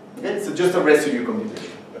 Okay, so just a residue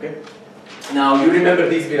computation. Okay? Now you remember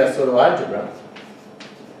this Virasoro algebra.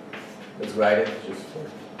 Let's write it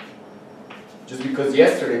just because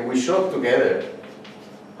yesterday we showed together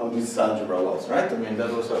how this algebra was, right? I mean,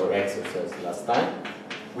 that was our exercise last time.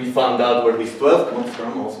 We found out where this 12 comes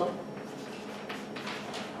from also.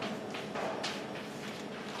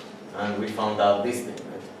 And we found out this thing,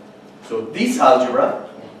 right? So this algebra,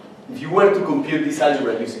 if you were to compute this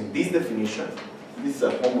algebra using this definition, this is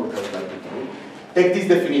a homework I would like you to do. Take this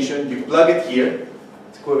definition, you plug it here,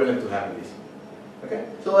 it's equivalent to having this. Okay?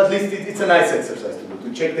 So at least it's a nice exercise to do,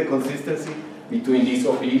 to check the consistency between these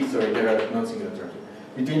OPE, sorry, there are not singular terms,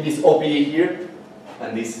 between this OPE here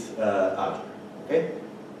and this algebra. Okay?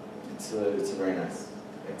 It's a very nice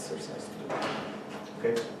exercise to do.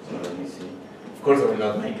 Okay? So let me see. Of course I will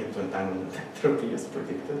not make it to entanglement entropy as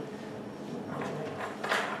predicted.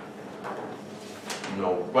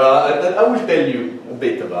 No. Well, I will tell you a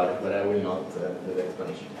bit about it, but I will not do the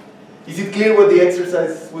explanation. Is it clear what the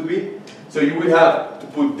exercise would be? So you will have to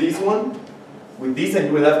put this one with this, and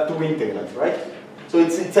you will have two integrals, right? So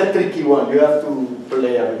it's a tricky one. You have to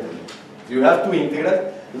play everything. So you have two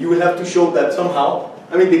integrals, and you will have to show that somehow.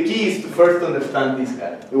 I mean, the key is to first understand this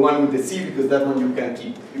guy, the one with the C, because that one you can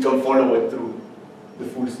keep. You can follow it through the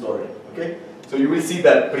full story. Okay? So you will see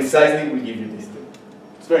that precisely will give you this thing.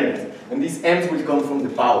 It's very nice. And these m's will come from the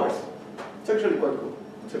powers. It's actually quite cool.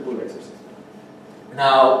 It's a cool exercise.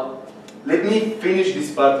 Now, let me finish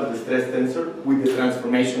this part of the stress tensor with the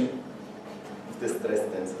transformation of the stress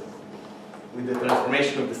tensor. With the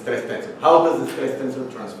transformation of the stress tensor. How does the stress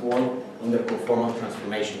tensor transform under conformal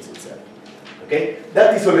transformations itself? Okay?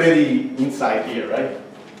 That is already inside here, right?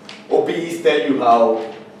 OPEs tell you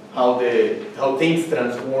how things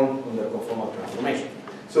transform under conformal transformation.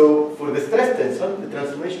 So for the stress tensor, the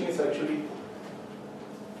transformation is actually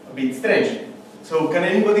a bit strange. So can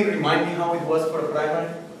anybody remind me how it was for a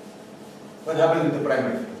primary? What happened with the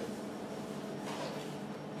primary?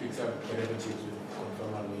 Fix up derivatives with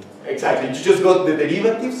conformal weight. Exactly. You just got the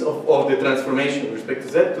derivatives of the transformation with respect to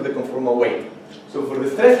z to the conformal weight. So for the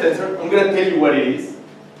stress tensor, I'm going to tell you what it is,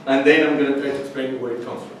 and then I'm going to try to explain where it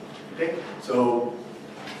comes from. Okay? So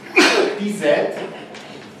dz,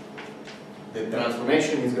 the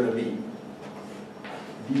transformation is going to be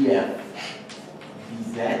df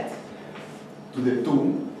dz to the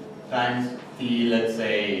 2 times t, let's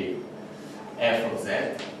say, f of z.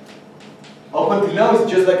 Up until now,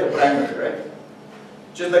 it's just like a primary, right?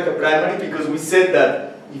 Just like a primary, because we said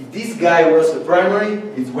that if this guy was a primary,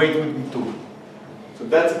 its weight would be 2. So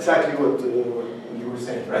that's exactly what you were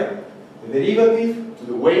saying, right? The derivative to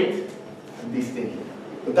the weight and this thing here.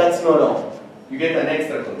 But that's not all. You get an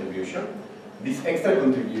extra contribution. This extra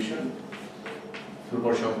contribution is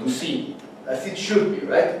proportional to c, as it should be,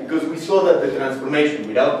 right? Because we saw that the transformation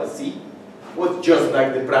without a c was just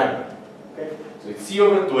like the primary. Okay? So it's c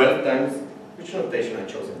over 12 times, which notation I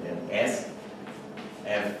chose again? S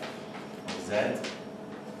f of z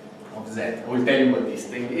of z. I will tell you what this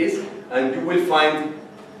thing is, and you will find,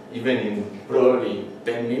 even in probably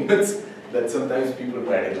 10 minutes, that sometimes people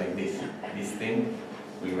write it like this. This thing,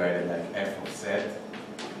 we write it like f of z,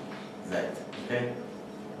 okay?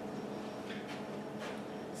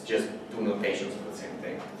 It's just two notations for the same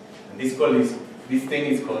thing. And this thing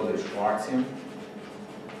is called the Schwarzian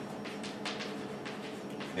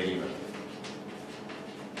derivative.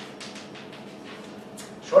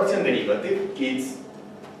 Schwarzian derivative is,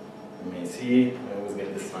 let me see, I always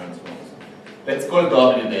get the signs wrong. Let's call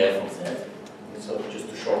W the f of z. So just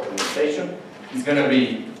to shorten the notation, it's going to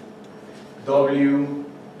be W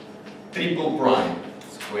triple prime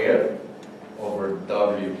squared over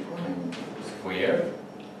W prime squared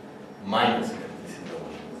minus, this is the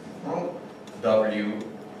one, W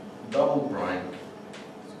double prime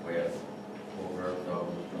squared over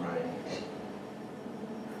W prime,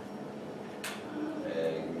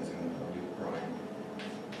 W prime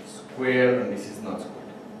squared, and this is not squared.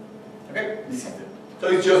 Okay, this is it. So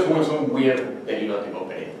it's just some weird derivative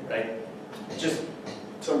operator, right? It's just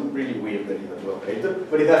some really weird derivative operator,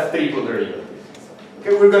 but it has triple derivatives.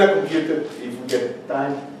 Okay, we're going to compute it if we get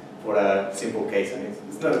time for a simple case, and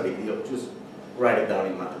it's not a big deal. Just write it down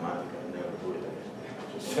in mathematics and never do it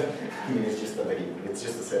again. I mean, it's just a derivative. It's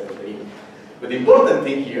just a set of derivatives. But the important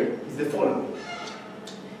thing here is the following.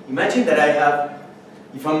 Imagine that I have,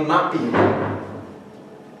 if I'm mapping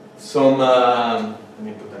some, let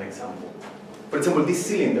me put an example. For example, this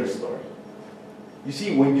cylinder story. You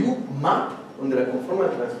see, when you map under a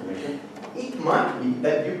conformal transformation, it might be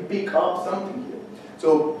that you pick up something here.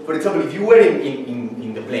 So, for example, if you were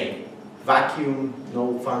in the plane, vacuum,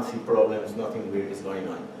 no fancy problems, nothing weird is going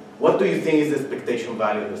on. What do you think is the expectation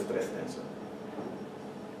value of the stress tensor?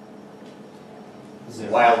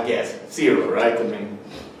 Zero. Wild guess. 0, right? I mean,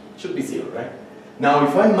 it should be 0, right? Now,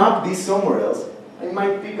 if I map this somewhere else, I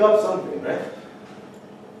might pick up something, right?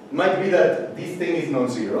 It might be that this thing is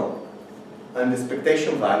non-zero, and the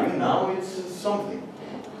expectation value now is something.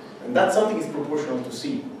 And that something is proportional to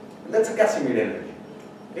C. And that's a Casimir energy.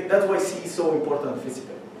 Okay? That's why C is so important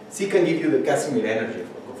physically. C can give you the Casimir energy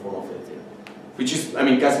for conformal field theory. Which is, I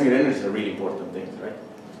mean, Casimir energies are really important things, right?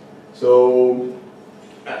 So,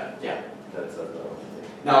 yeah, that's a thing.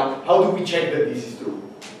 Now, how do we check that this is true?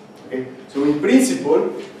 Okay? So in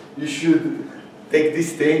principle, you should take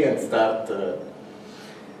this thing and start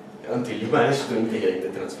until you manage to integrate the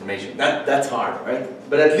transformation. That's hard, right?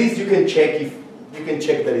 But at least you can check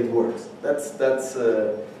that it works. That's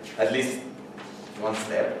at least one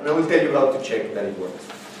step. And I will tell you how to check that it works.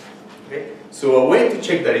 Okay? So a way to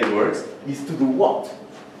check that it works is to do what?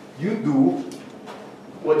 You do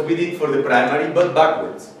what we did for the primary, but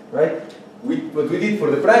backwards, right? What we did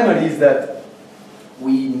for the primary is that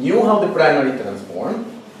we knew how the primary transformed,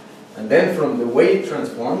 and then from the way it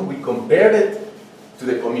transformed, we compared it to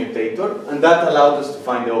the commutator, and that allowed us to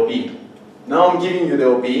find the OPE. Now I'm giving you the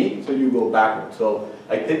OPE, so you go backwards. So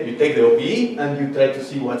you take the OPE, and you try to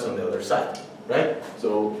see what's on the other side, right?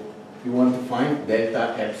 So you want to find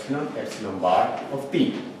delta epsilon bar of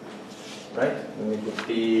T, right? Let me put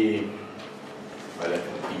T, well, let's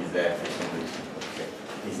put TZ for some reason. Okay,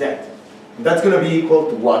 TZ. And that's going to be equal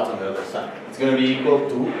to what on the other side? It's going to be equal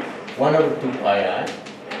to 1 over 2 pi I,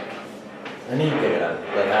 an integral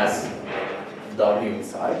that has W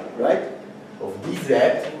inside, right? Of dz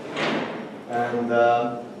and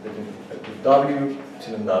W,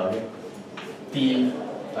 epsilon W, T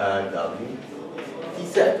W,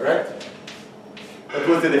 dz, right? That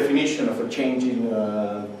was the definition of a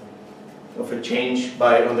change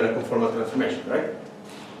by under a conformal transformation, right?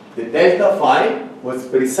 The delta phi was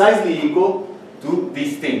precisely equal to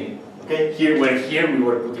this thing. Okay, here we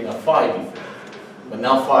were putting a phi before, but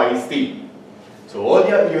now phi is T. So all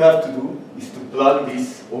you have to do is to plug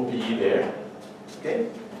this OPE there, okay?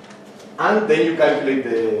 And then you calculate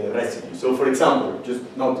the residue. So for example, just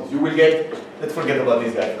notice, you will get, let's forget about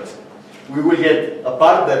this guy first. We will get a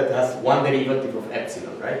part that has one derivative of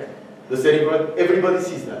epsilon, right? Everybody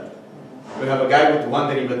sees that. We have a guy with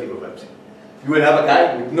one derivative of epsilon. You will have a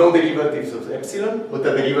guy with no derivatives of epsilon, but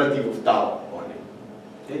a derivative of tau only.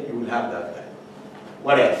 Okay, you will have that guy.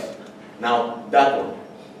 What else? Now, that one.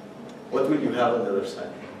 What will you have on the other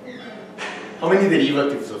side? How many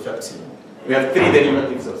derivatives of epsilon? We have 3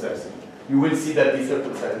 derivatives of epsilon. You will see that these are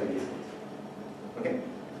precisely these. Okay?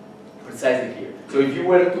 Precisely here. So if you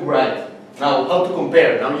were to write, now how to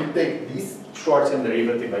compare? Now you take this Schwarzian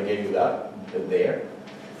derivative, I gave you that, there,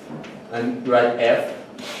 and write f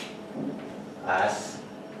as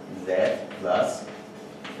z plus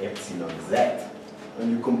epsilon z.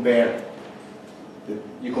 And you compare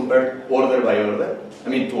order by order. I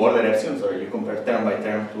mean to order epsilon, sorry, you compare term by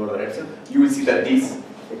term to order epsilon. You will see that this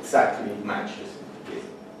exactly matches this.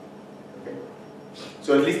 Okay?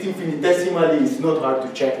 So at least infinitesimally, it's not hard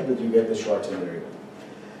to check that you get the Schwarzschild derivative.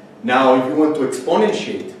 Now, if you want to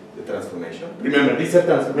exponentiate the transformation, remember, these are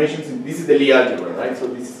transformations, this is the Lie algebra, right? So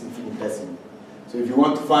this is infinitesimal. So if you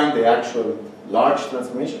want to find the actual large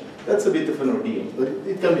transformation, that's a bit of an ordeal, but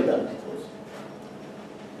it can be done, of course.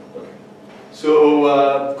 Okay.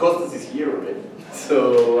 So Costas is here already.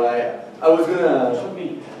 So I was gonna. Not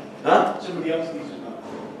me. Huh? Somebody else needs to know.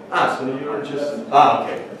 Ah, so you're just.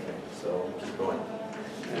 Okay. So keep going.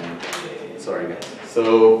 Sorry, guys.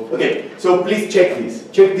 So okay. So please check this.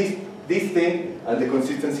 Check this thing and the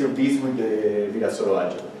consistency of this with the Virasoro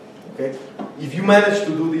algebra. Okay. If you manage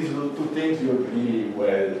to do these two things, you're really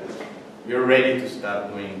well. You're ready to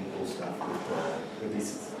start doing cool stuff with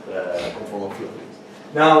this conformal field theories.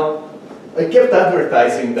 Now, I kept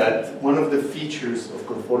advertising that one of the features of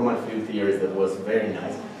conformal field theories that was very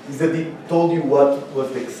nice is that it told you what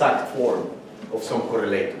was the exact form of some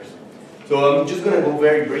correlators. So I'm just going to go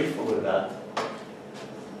very brief over that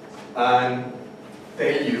and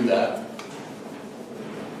tell you that.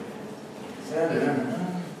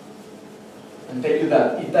 And tell you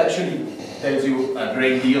that it actually tells you a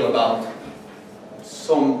great deal about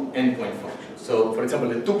some endpoint functions. So, for example,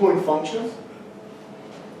 the two-point functions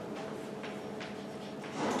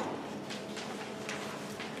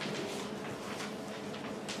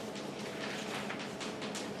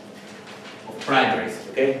of primaries,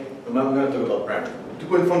 okay? I'm going to talk about primaries.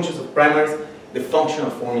 Two-point functions of primaries, the functional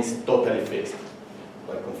form is totally fixed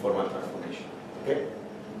by conformal transformation, okay?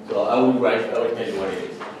 So I will tell you what it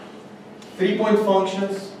is. Three-point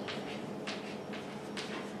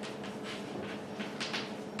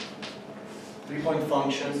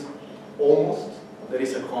functions, almost, there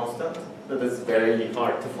is a constant that is very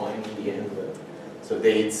hard to find in the end. But so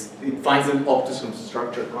it finds an optimum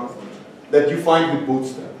structure constant that you find with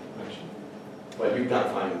Bootstrap, actually. Well, you can't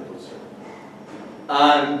find with Bootstrap.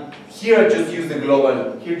 And here I just use the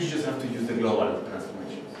global, here you just have to use the global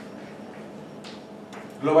transformations.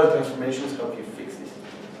 Global transformations help you fix this.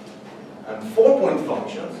 And four-point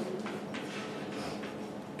functions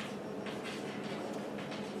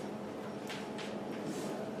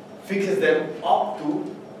fixes them up to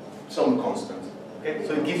some constants. Okay?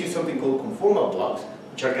 So it gives you something called conformal blocks,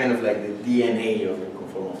 which are kind of like the DNA of the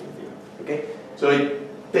conformal field theory. Okay? So it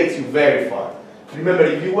takes you very far. Remember,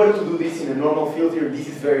 if you were to do this in a normal field theory, this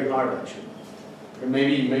is very hard actually. Or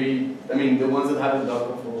maybe, I mean, the ones that haven't done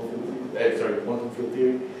conformal field theory, quantum field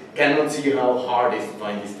theory, cannot see how hard it is to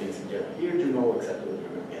find these things in general. Here you know exactly what you're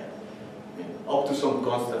going to get. I mean, up to some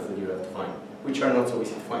constants that you have to find, which are not so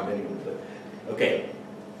easy to find anyway. But, okay.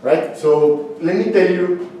 Right? So let me tell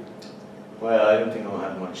you, well, I don't think I'll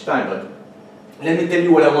have much time, but let me tell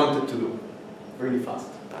you what I wanted to do really fast.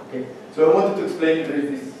 Okay? So I wanted to explain there is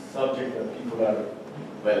this subject that people are,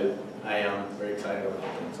 well, I am very excited about,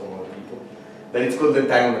 and some other people, that it's called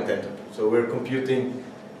entanglement entropy. So we're computing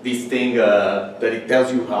this thing that it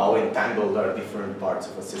tells you how entangled are different parts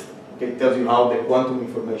of a system. Okay? It tells you how the quantum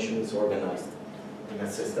information is organized in a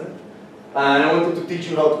system. And I wanted to teach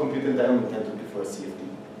you how to compute entanglement entropy for a CFT.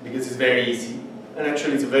 Because it's very easy, and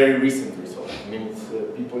actually it's a very recent result. I mean, it's,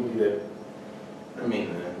 people did it,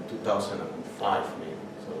 2005 maybe,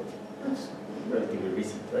 so it's relatively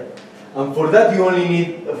recent, right? And for that you only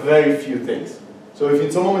need a very few things. So if in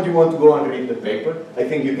some moment you want to go and read the paper, I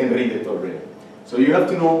think you can read it already. So you have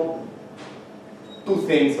to know two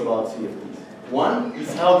things about CFTs. One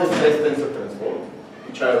is how the stress tensor transforms,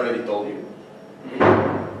 which I already told you.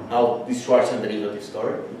 How this Schwarzschild derivative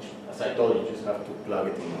story, which, as I told you, just have to plug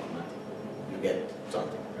it in mathematics. You get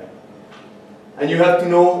something, right? And you have to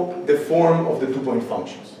know the form of the two-point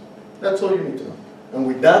functions. That's all you need to know. And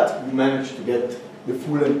with that, you manage to get the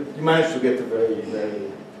full, you manage to get a very,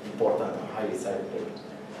 very important and highly cited paper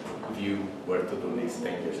if you were to do this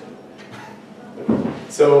 10 years ago.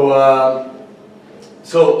 So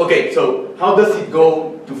how does it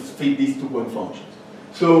go to fit these two-point functions?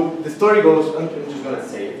 So the story goes, I'm just going to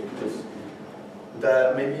say it because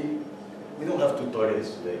maybe we don't have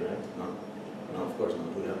tutorials today, right? No, of course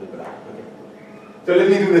not. We have the graph. Okay. So let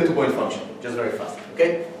me do the two-point function, just very fast.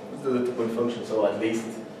 Okay? Let's do the two-point function, so at least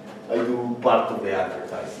I do part of the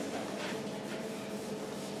advertising.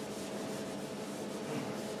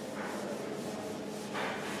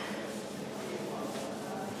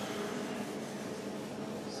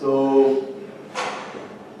 So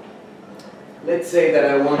let's say that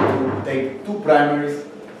I want to take two primaries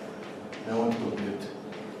and I want to compute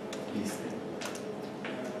this thing.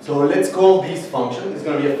 So let's call this function, it's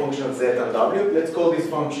going to be a function of z and w. Let's call this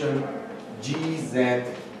function gz,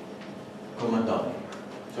 w.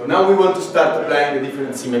 So now we want to start applying the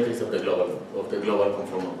different symmetries of the global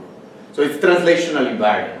conformal group. So it's translational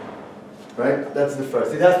invariant, right? That's the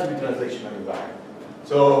first. It has to be translational invariant.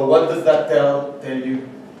 So what does that tell you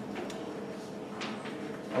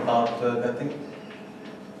about that thing?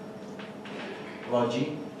 About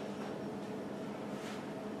G?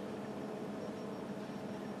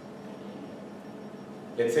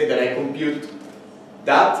 Let's say that I compute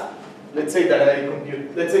that. Let's say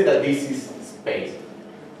that this is space.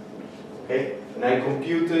 Okay? And I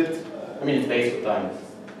computed, I mean space or time.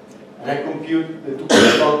 And I compute the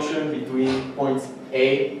two-point function between points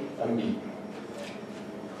A and B.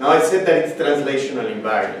 Now I said that it's translational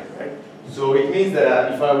invariant, right? So it means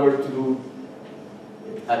that if I were to do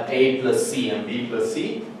at A plus C and B plus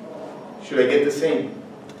C, should I get the same?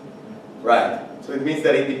 Right. So it means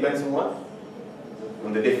that it depends on what?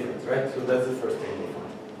 On the difference, right? So that's the first thing we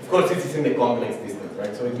find. Of course, this is in the complex distance,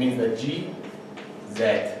 right? So it means that G,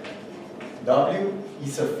 Z, W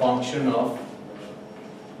is a function of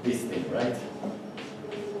this thing, right?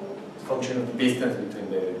 It's a function of the distance between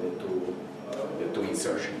the two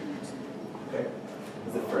insertions. Okay?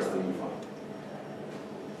 That's the first thing we find.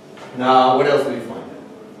 Now, what else do we find?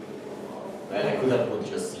 Well, I could have put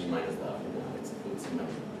just C minus W. No, let's put C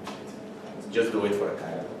minus W. Let's just do it for a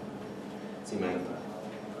chiral. C minus W.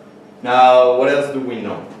 Now, what else do we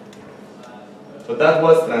know? So that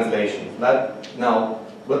was translation. Now,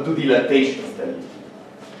 what do dilatations tell you?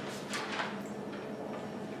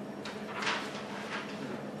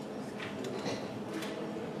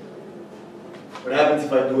 What happens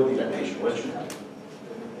if I do a dilatation? What should happen?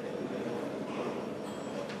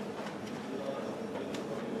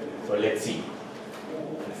 So let's see.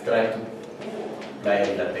 Let's try to apply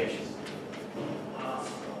a dilatation.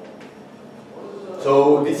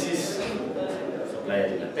 So this is apply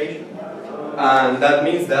a dilatation, and that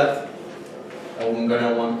means that I'm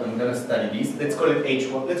gonna study this. Let's call it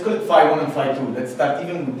H1. Let's call it phi 1 and phi 2. Let's start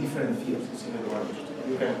even with different fields.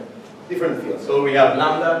 Okay, different fields. So we have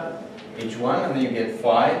lambda H1, and then you get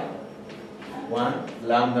phi 1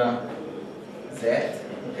 lambda Z.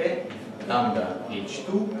 Okay, lambda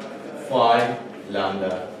H2 phi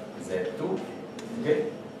lambda Z2.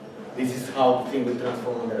 Okay. This is how the thing will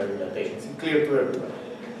transform under a dilatation. It's clear to everybody.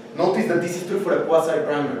 Notice that this is true for a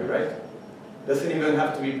quasi-primary, right? Doesn't even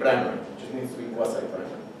have to be primary. It just needs to be quasi-primary.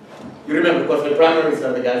 You remember, quasi-primaries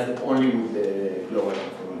are the guys that only with the global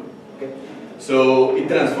transform. Okay? So it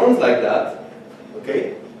transforms like that.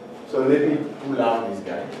 Okay? So let me pull out this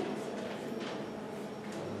guy.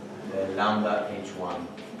 The lambda H1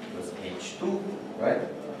 plus H2, right?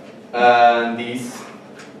 And this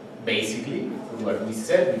basically, what we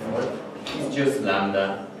said before, is just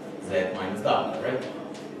lambda Z minus W, right?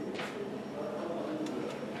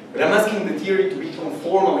 But I'm asking the theory to be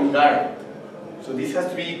conformal invariant. So this has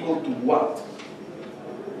to be equal to what?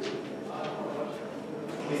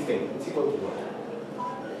 This thing, it's equal to what?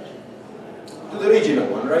 To the original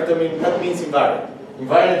one, right? I mean, that means invariant.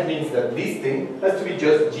 Invariant means that this thing has to be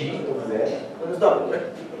just G of Z minus W, right?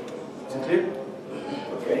 Is it clear?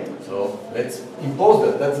 Okay, so let's impose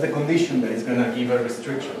that. That's the condition that is going to give a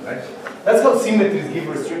restriction, right? That's how symmetries give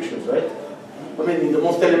restrictions, right? I mean, in the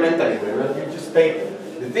most elementary way, right? You just take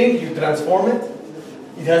the thing, you transform it,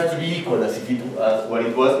 it has to be equal as if it what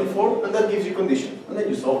it was before, and that gives you condition, and then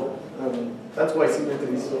you solve it. That's why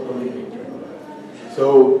symmetry is so prolific. Right?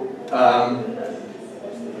 So,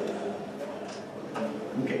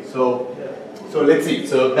 okay, so let's see.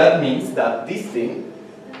 So that means that this thing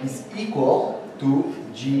is equal to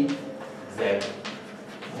G, Z,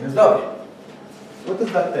 minus W. What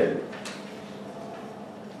does that tell you?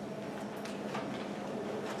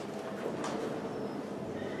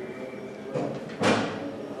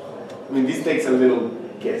 I mean, this takes a little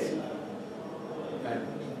guessing.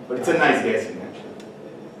 But it's a nice guessing, actually.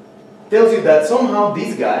 Tells you that somehow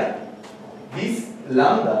this guy, this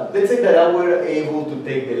lambda, let's say that I were able to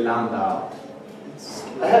take the lambda out.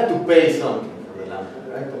 I have to pay something for the lambda,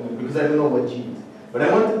 right? I mean, because I don't know what G is. But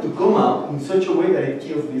I want it to come out in such a way that it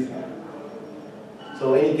kills this guy.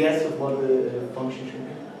 So any guess of what the function should be?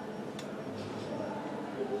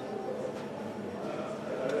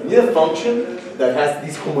 You need a function that has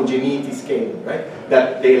this homogeneity scaling, right?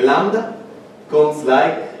 That the lambda comes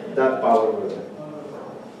like that power over there.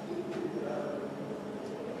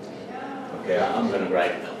 Okay, I'm going to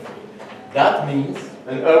write it down. That means,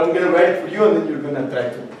 and I'm going to write it for you, and then you're going to try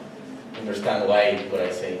to understand why what I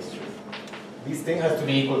say is true. This thing has to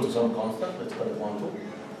be equal to some constant, let's call it 1, 2,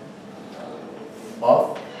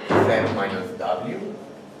 of Z minus W,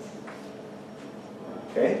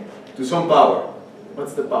 okay, to some power.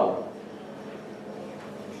 What's the power?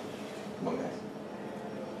 Come on, guys.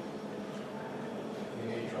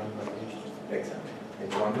 Exactly.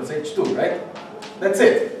 H1 plus H2, right? That's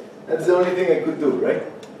it. That's the only thing I could do, right?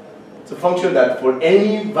 It's a function that for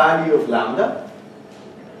any value of lambda,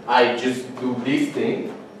 I just do this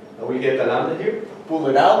thing, and we get a lambda here, pull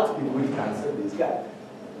it out, it will cancel this guy.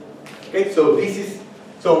 Okay, so this is,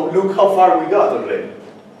 so look how far we got already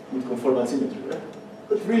with conformal symmetry, right?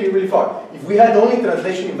 But really, really far. If we had only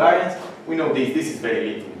translation invariance, we know this. This is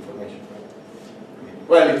very little information. Right?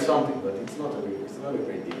 Well, it's something, but it's not a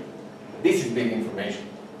great deal. This is big information.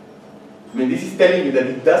 I mean, this is telling you that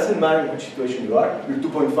it doesn't matter in which situation you are, your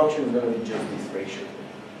two-point function is going to be just this ratio.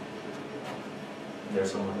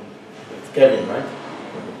 There's someone. It's Kevin, right?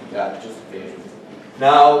 Yeah, just finish this.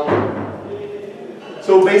 Now,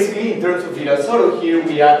 so basically, in terms of Véliz-Osorio, here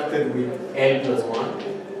we acted with L plus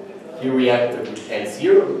 1. Here we acted with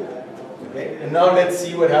L0. Okay? And now let's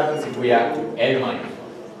see what happens if we act with L minus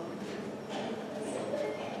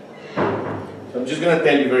 1. So I'm just going to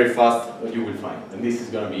tell you very fast what you will find. And this is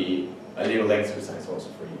going to be a little exercise also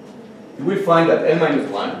for you. You will find that L minus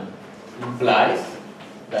 1 implies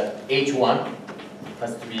that H1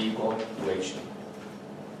 has to be equal to H2.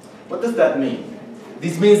 What does that mean?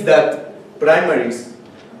 This means that primaries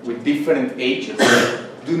with different H's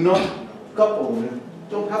do not couple,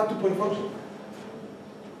 don't have two-point function.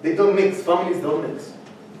 They don't mix, families don't mix.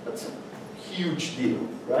 That's a huge deal,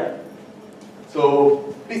 right?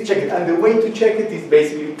 So please check it. And the way to check it is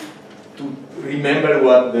basically to remember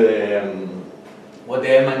what the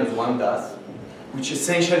L minus 1 does, which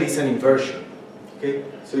essentially is an inversion. Okay?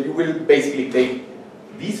 So you will basically take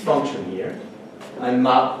this function here and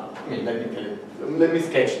map, let me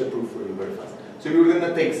sketch the proof for you very fast. So you're going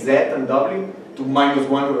to take z and w to minus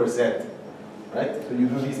 1 over z, right? So you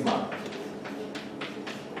do this map.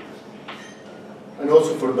 And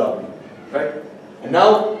also for w, right? And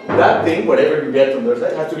now that thing, whatever you get on the other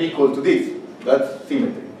side, has to be equal to this. That's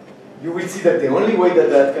symmetry. You will see that the only way that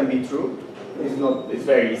that can be true is not, it's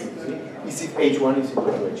very easy to see, is if H1 is equal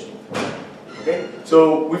to H2. Okay?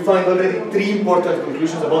 So we find already 3 important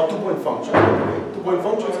conclusions about two-point functions. Okay? Two-point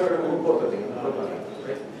functions are an important thing.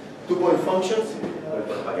 Okay? Two-point functions,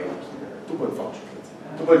 two-point functions.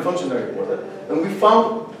 Two-point functions are important. And we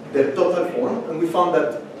found their total form, and we found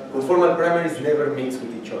that conformal primaries never mix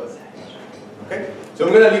with each other. Okay? So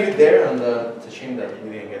I'm going to leave it there, and it's a shame that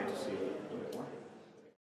we didn't get to see